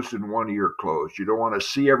closed and one ear closed. You don't want to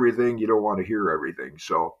see everything. You don't want to hear everything.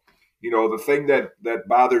 So, the thing that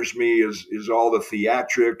bothers me is all the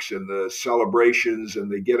theatrics and the celebrations, and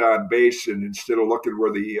they get on base, and instead of looking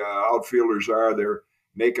where the outfielders are, they're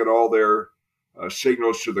making all their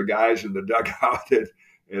signals to the guys in the dugout, and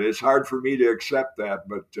it's hard for me to accept that.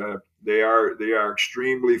 But they are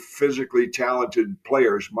extremely physically talented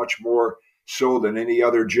players, much more so than any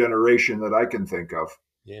other generation that I can think of.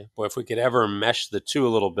 Yeah, boy, if we could ever mesh the two a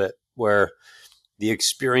little bit, where the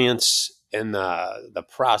experience and the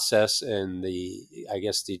process and I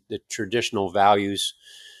guess the traditional values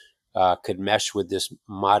could mesh with this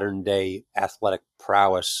modern day athletic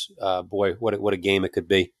prowess. Boy, what a game it could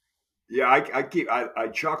be. Yeah, I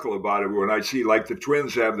chuckle about it when I see like the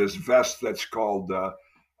Twins have this vest that's called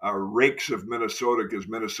Rakes of Minnesota because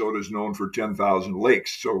Minnesota is known for 10,000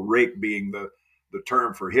 lakes. So rake being the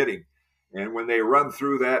term for hitting. And when they run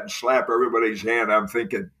through that and slap everybody's hand, I'm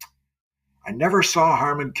thinking, I never saw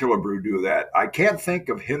Harmon Killebrew do that. I can't think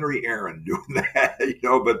of Henry Aaron doing that,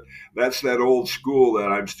 but that's that old school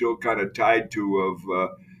that I'm still kind of tied to of,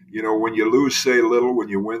 when you lose, say little, when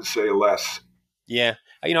you win, say less. Yeah,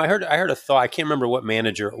 I heard a thought. I can't remember what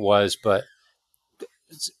manager it was, but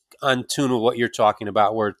it's on tune with what you're talking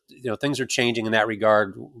about, where things are changing in that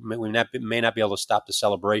regard. We may not be able to stop the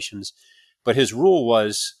celebrations, but his rule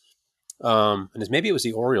was, maybe it was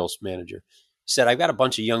the Orioles manager, said, I've got a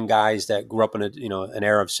bunch of young guys that grew up in an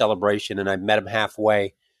era of celebration, and I've met them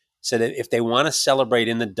halfway. Said that if they want to celebrate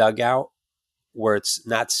in the dugout where it's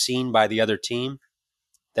not seen by the other team,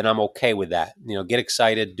 then I'm okay with that. Get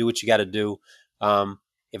excited, do what you got to do.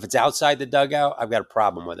 If it's outside the dugout, I've got a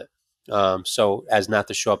problem with it. So as not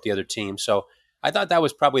to show up the other team. So I thought that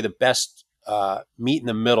was probably the best meet in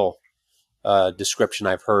the middle description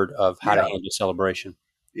I've heard of how to Yeah, handle celebration.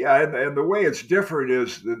 Yeah, and the way it's different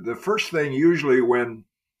is the first thing usually when,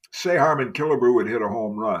 say, Harmon Killebrew would hit a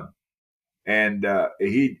home run, and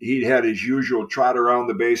he had his usual trot around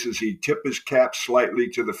the bases. He'd tip his cap slightly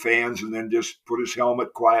to the fans, and then just put his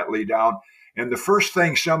helmet quietly down. And the first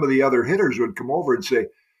thing some of the other hitters would come over and say,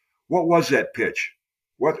 "What was that pitch?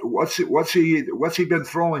 What's he been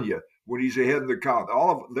throwing you when he's ahead in the count?"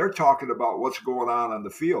 They're talking about what's going on the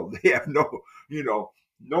field. They have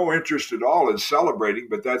no interest at all in celebrating,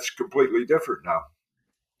 but that's completely different now.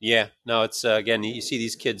 Yeah, no, it's again, you see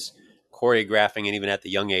these kids choreographing, and even at the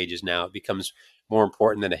young ages now, it becomes more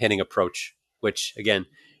important than a hitting approach. Which again,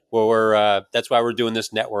 well, we're that's why we're doing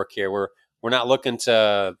this network here. We're not looking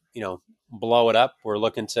to blow it up. We're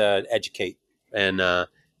looking to educate and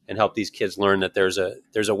help these kids learn that there's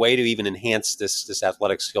a way to even enhance this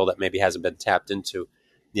athletic skill that maybe hasn't been tapped into.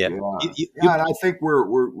 Yeah, Yeah, yeah, and I think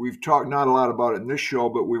we've talked not a lot about it in this show,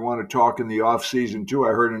 but we want to talk in the off season too.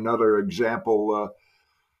 I heard another example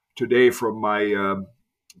today from my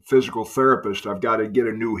physical therapist. I've got to get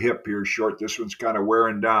a new hip here short. This one's kind of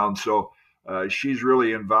wearing down, so she's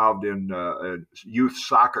really involved in youth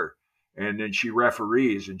soccer, and then she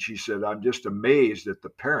referees. And she said, "I'm just amazed at the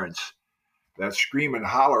parents that scream and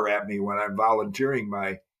holler at me when I'm volunteering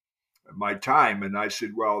my time." And I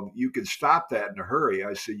said, "Well, you can stop that in a hurry."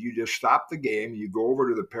 I said, "You just stop the game. You go over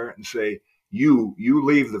to the parent and say, you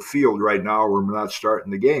leave the field right now, or we're not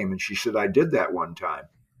starting the game." And she said, "I did that one time."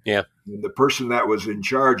 yeah, And the person that was in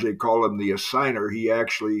charge, they call him the assigner, he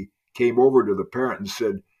actually came over to the parent and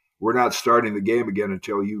said, "We're not starting the game again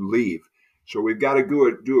until you leave." So we've got to do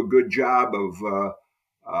a good job of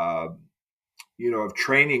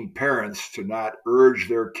training parents to not urge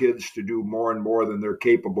their kids to do more and more than they're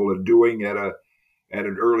capable of doing at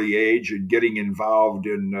an early age, and getting involved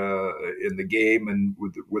in the game and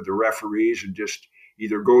with the referees, and just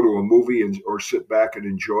either go to a movie or sit back and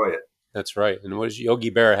enjoy it. that's right. And what is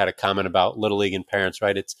Yogi Berra had a comment about Little League and parents,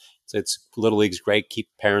 right? It's Little League's great. Keep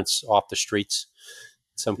parents off the streets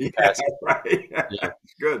in some Yeah, capacity. right. Yeah.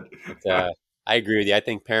 Good. But, I agree with you. I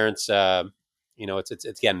think parents, it's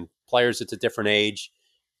again, players. It's a different age.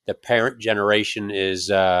 The parent generation is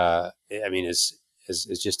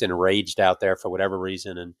just enraged out there for whatever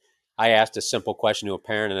reason. And I asked a simple question to a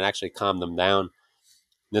parent, and it actually calmed them down.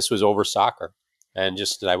 This was over soccer, and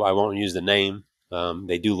just I won't use the name.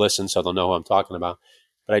 They do listen, so they'll know who I'm talking about.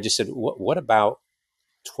 But I just said, what about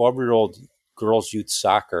 12-year-old girls' youth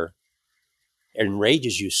soccer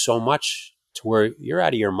enrages you so much to where you're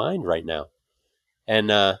out of your mind right now? And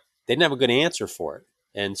they didn't have a good answer for it.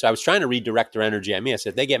 And so I was trying to redirect their energy at me. I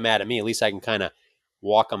said, if they get mad at me, at least I can kind of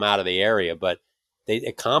walk them out of the area. But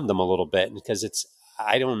it calmed them a little bit, because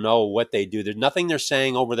I don't know what they do. There's nothing they're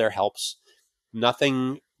saying over there helps.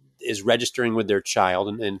 Nothing is registering with their child.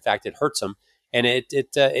 And in fact, it hurts them. And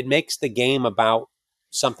it makes the game about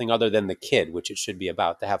something other than the kid, which it should be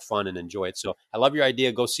about, to have fun and enjoy it. So I love your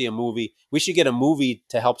idea. Go see a movie. We should get a movie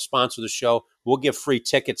to help sponsor the show. We'll give free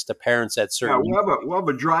tickets to parents at Yeah, certain. we'll have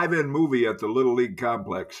a drive-in movie at the Little League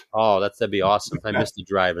complex. Oh, that'd be awesome. I miss the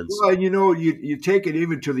drive-ins. Well, you take it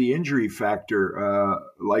even to the injury factor,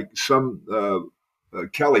 like some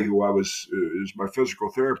Kelly, who is my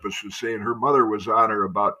physical therapist, was saying her mother was on her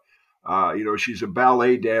about, she's a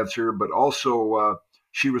ballet dancer, but also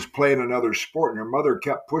she was playing another sport, and her mother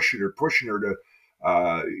kept pushing her to,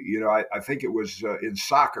 I think it was in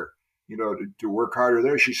soccer, to work harder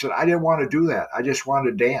there. She said, "I didn't want to do that. I just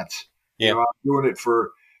wanted to dance. Yeah, I'm doing it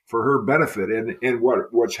for her benefit." And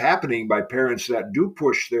what's happening by parents that do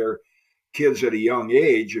push their kids at a young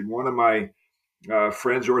age. And one of my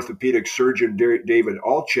friends, orthopedic surgeon David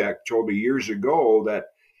Alchek, told me years ago that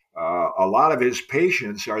a lot of his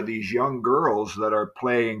patients are these young girls that are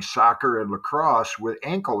playing soccer and lacrosse with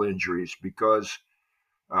ankle injuries, because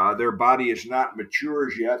their body is not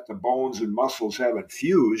mature yet. The bones and muscles haven't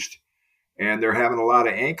fused, and they're having a lot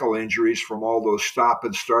of ankle injuries from all those stop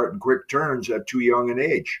and start and quick turns at too young an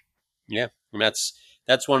age. yeah. And that's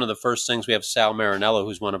one of the first things. We have Sal Marinello,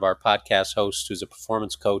 who's one of our podcast hosts, who's a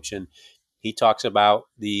performance coach, and he talks about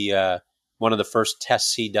the one of the first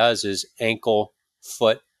tests he does is ankle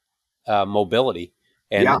foot mobility,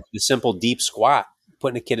 and Yeah, the simple deep squat.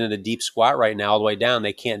 Putting a kid in a deep squat right now, all the way down,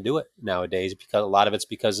 they can't do it nowadays, because a lot of it's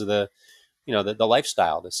because of the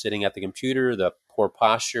lifestyle, the sitting at the computer, the poor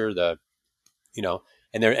posture,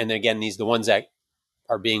 and again, the ones that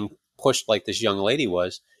are being pushed like this young lady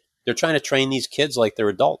was. They're trying to train these kids like they're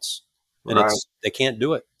adults, and right. they can't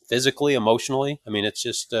do it physically, emotionally. I mean, it's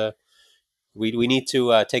just we need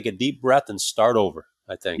to take a deep breath and start over.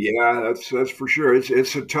 I think. Yeah, that's for sure.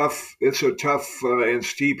 It's a tough and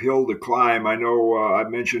steep hill to climb. I know I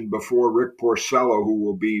mentioned before Rick Porcello, who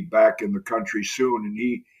will be back in the country soon, and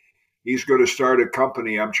he's going to start a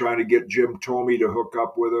company. I'm trying to get Jim Tomey to hook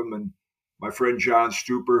up with him, and my friend John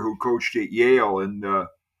Stuper, who coached at Yale, and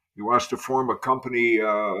he wants to form a company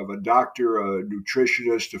of a doctor, a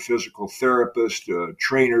nutritionist, a physical therapist,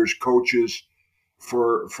 trainers, coaches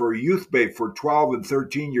for for 12 and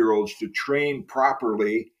 13-year-olds to train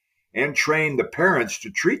properly and train the parents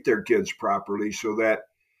to treat their kids properly so that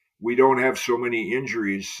we don't have so many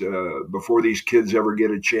injuries before these kids ever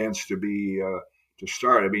get a chance to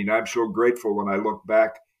start. I mean, I'm so grateful when I look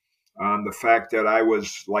back on the fact that I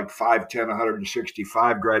was like 5'10",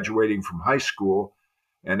 165 graduating from high school.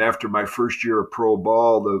 And after my first year of pro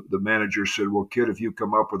ball, the manager said, well, kid, if you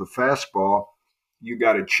come up with a fastball, you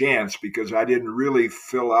got a chance, because I didn't really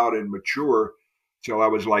fill out and mature till I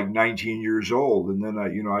was like 19 years old. And then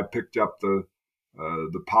I picked up the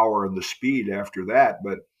power and the speed after that.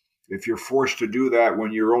 But if you're forced to do that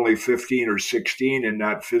when you're only 15 or 16 and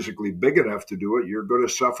not physically big enough to do it, you're going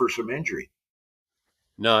to suffer some injury.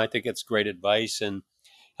 No, I think it's great advice, and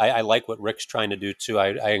I like what Rick's trying to do too.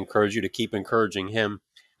 I encourage you to keep encouraging him.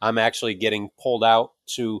 I'm actually getting pulled out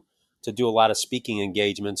to do a lot of speaking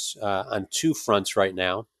engagements on two fronts right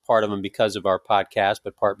now. Part of them because of our podcast,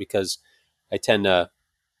 but part because I tend to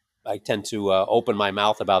open my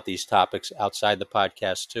mouth about these topics outside the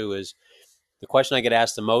podcast too. Is the question I get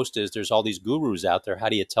asked the most is, there's all these gurus out there. How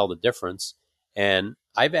do you tell the difference? And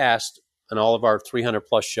I've asked on all of our 300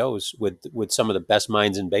 plus shows with some of the best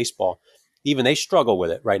minds in baseball, even they struggle with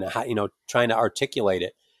it right now, trying to articulate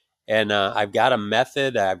it. And I've got a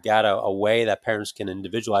method, I've got a way that parents can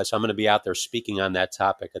individualize. So I'm going to be out there speaking on that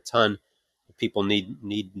topic a ton. If people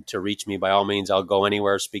need to reach me, by all means, I'll go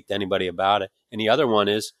anywhere, speak to anybody about it. And the other one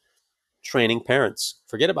is training parents.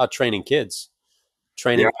 Forget about training kids, Yeah,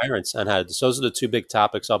 training parents on how to. Those are the two big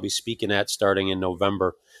topics I'll be speaking at starting in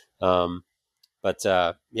November. But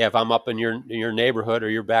yeah, if I'm up in your neighborhood or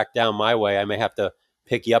you're back down my way, I may have to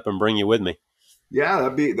pick you up and bring you with me. yeah,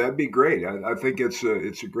 that'd be great. I think it's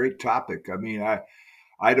a great topic. I mean,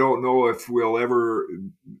 I don't know if we'll ever,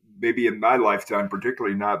 maybe in my lifetime,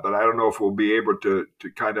 particularly not, but I don't know if we'll be able to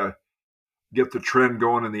kind of get the trend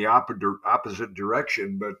going in the opposite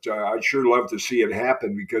direction. But I'd sure love to see it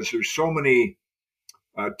happen, because there's so many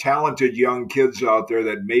talented young kids out there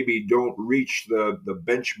that maybe don't reach the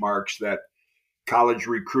benchmarks that college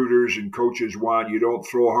recruiters and coaches want. You don't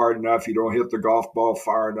throw hard enough, you don't hit the golf ball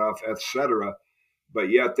far enough, etc. But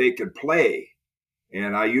yet they can play.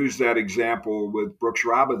 And I used that example with Brooks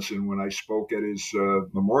Robinson when I spoke at his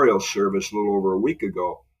memorial service a little over a week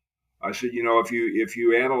ago. I said, if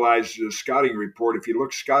you analyze the scouting report, if you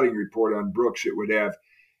look scouting report on Brooks, it would have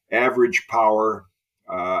average power,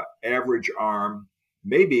 average arm,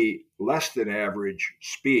 maybe less than average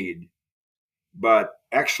speed, but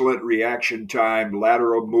excellent reaction time,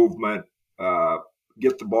 lateral movement,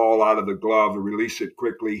 get the ball out of the glove, release it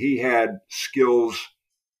quickly. He had skills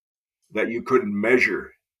that you couldn't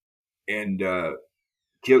measure. And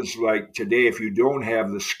kids like today, if you don't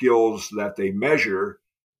have the skills that they measure,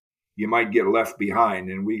 you might get left behind.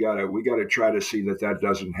 And we gotta try to see that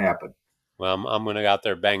doesn't happen. Well, I'm going to go out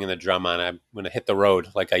there banging the drum on. I'm going to hit the road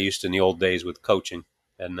like I used to in the old days with coaching,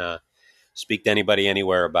 and speak to anybody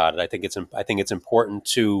anywhere about it. I think it's important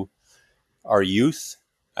to our youth.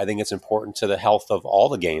 I think it's important to the health of all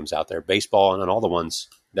the games out there, baseball and all the ones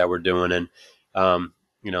that we're doing. And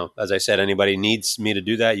as I said, anybody needs me to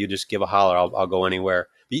do that, you just give a holler. I'll go anywhere.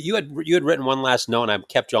 You had written one last note, and I've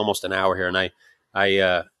kept you almost an hour here, and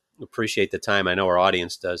I appreciate the time. I know our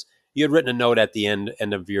audience does. You had written a note at the end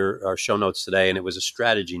of our show notes today, and it was a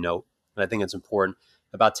strategy note, and I think it's important,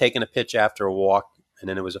 about taking a pitch after a walk, and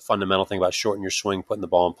then it was a fundamental thing about shortening your swing, putting the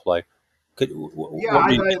ball in play. Yeah,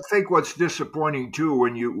 I think what's disappointing too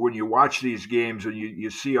when you watch these games and you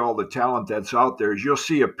see all the talent that's out there is you'll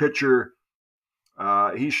see a pitcher.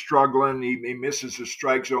 He's struggling. He misses the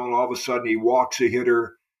strike zone. All of a sudden, he walks a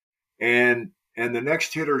hitter, and the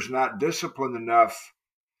next hitter's not disciplined enough.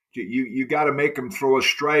 You got to make him throw a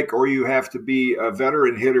strike, or you have to be a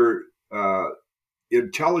veteran hitter,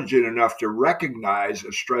 intelligent enough to recognize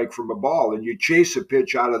a strike from a ball, and you chase a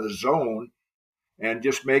pitch out of the zone and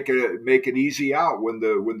just make it easy out when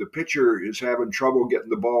the pitcher is having trouble getting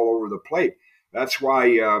the ball over the plate. That's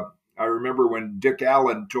why I remember when Dick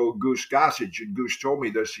Allen told Goose Gossage, and Goose told me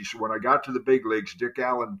this. He said, when I got to the big leagues, Dick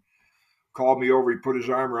Allen called me over. He put his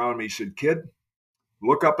arm around me. He said, "Kid,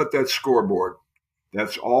 look up at that scoreboard.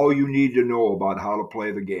 That's all you need to know about how to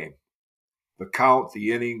play the game. The count,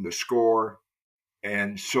 the inning, the score.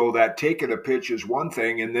 And so that taking a pitch is one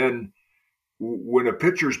thing, and then when a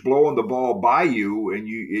pitcher's blowing the ball by you and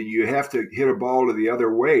you have to hit a ball to the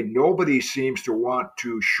other way, nobody seems to want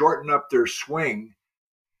to shorten up their swing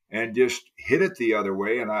and just hit it the other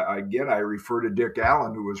way. And I refer to Dick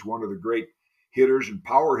Allen, who was one of the great hitters and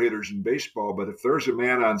power hitters in baseball. But if there's a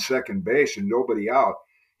man on second base and nobody out,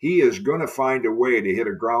 he is going to find a way to hit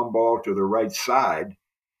a ground ball to the right side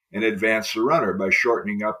and advance the runner by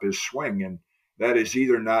shortening up his swing. And that is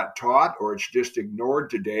either not taught or it's just ignored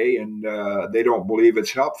today, and they don't believe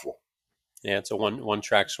it's helpful. Yeah, it's a one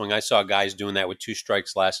track swing. I saw guys doing that with 2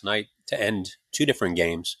 strikes last night to end 2 different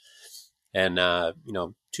games. And,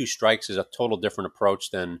 2 strikes is a total different approach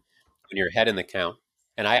than when you're ahead in the count.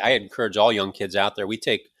 And I encourage all young kids out there. We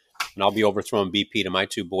take, and I'll be overthrowing BP to my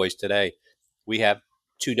 2 boys today. We have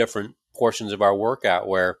 2 different portions of our workout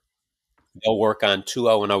where they'll work on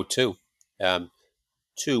 2-0 and 0-2.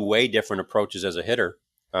 2 way different approaches as a hitter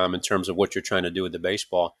in terms of what you're trying to do with the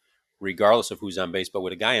baseball, regardless of who's on base. But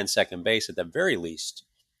with a guy on second base, at the very least,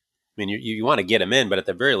 I mean, you want to get him in, but at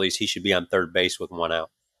the very least, he should be on third base with 1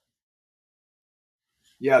 out.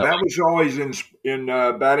 Yeah, that was always in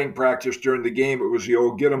batting practice during the game. It was the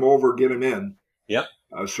old get him over, get him in. Yep.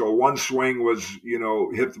 So one swing was,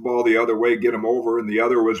 hit the ball the other way, get him over, and the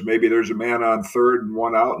other was maybe there's a man on third and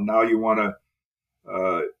 1 out, and now you want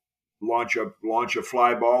to launch a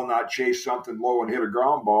fly ball, not chase something low and hit a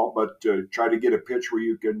ground ball, but try to get a pitch where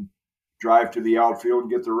you can drive to the outfield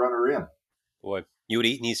and get the runner in. Boy, you would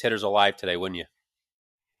eat these hitters alive today, wouldn't you?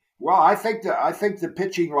 Well, I think the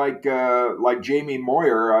pitching like Jamie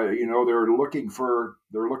Moyer, they're looking for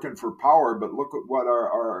power, but look at what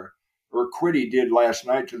our Urquidy did last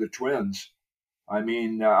night to the Twins. I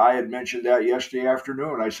mean, I had mentioned that yesterday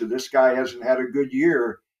afternoon. I said this guy hasn't had a good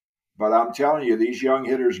year. But I'm telling you, these young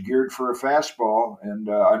hitters geared for a fastball. And,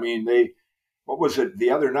 what was it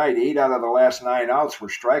the other night? 8 out of the last 9 outs were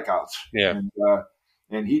strikeouts. Yeah.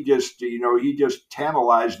 And he just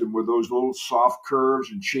tantalized them with those little soft curves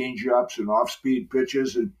and change-ups and off-speed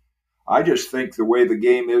pitches. And I just think the way the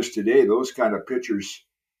game is today, those kind of pitchers,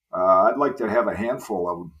 I'd like to have a handful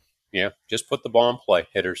of them. Yeah, just put the ball in play,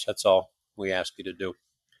 hitters. That's all we ask you to do.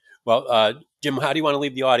 Well, Jim, how do you want to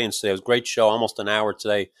leave the audience today? It was a great show, almost an hour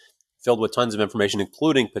today, filled with tons of information,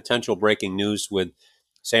 including potential breaking news with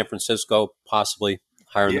San Francisco possibly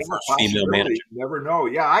hiring the first female manager. You never know.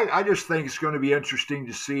 Yeah, I just think it's going to be interesting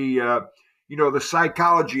to see, the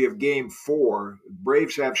psychology of Game 4.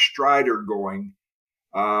 Braves have Strider going,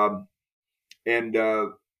 and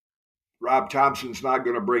Rob Thompson's not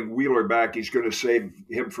going to bring Wheeler back. He's going to save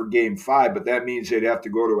him for Game 5, but that means they'd have to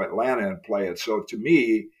go to Atlanta and play it. So to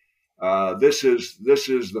me, this is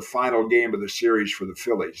the final game of the series for the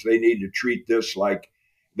Phillies. They need to treat this like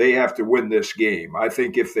they have to win this game. I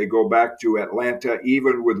think if they go back to Atlanta,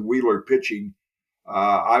 even with Wheeler pitching,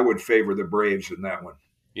 I would favor the Braves in that one.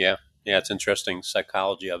 Yeah, it's interesting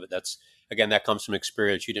psychology of it. That comes from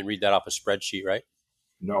experience. You didn't read that off a spreadsheet, right?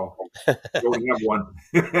 No, don't have one.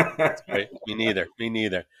 That's right. Me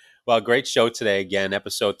neither. Well, great show today. Again,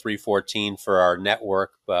 episode 314 for our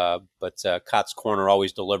network. But Kaat's Korner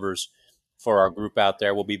always delivers for our group out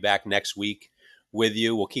there. We'll be back next week with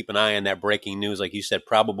you. We'll keep an eye on that breaking news. Like you said,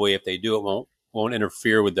 probably if they do, it won't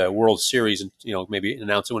interfere with the World Series and, maybe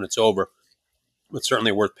announce it when it's over. But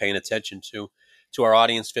certainly worth paying attention to. To our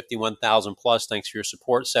audience, 51,000 plus, thanks for your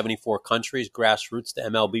support. 74 countries, grassroots to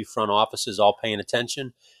MLB front offices, all paying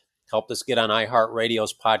attention. Helped us get on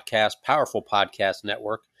iHeartRadio's powerful podcast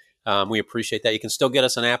network. We appreciate that. You can still get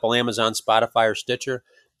us on Apple, Amazon, Spotify, or Stitcher,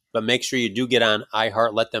 but make sure you do get on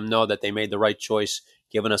iHeart. Let them know that they made the right choice,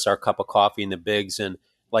 giving us our cup of coffee in the bigs. And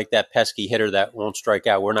like that pesky hitter that won't strike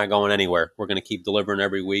out, we're not going anywhere. We're going to keep delivering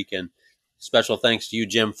every week. And special thanks to you,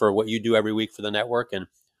 Jim, for what you do every week for the network. And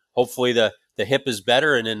hopefully the hip is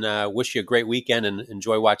better. And then wish you a great weekend and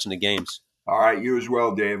enjoy watching the games. All right, you as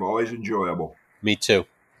well, Dave. Always enjoyable. Me too.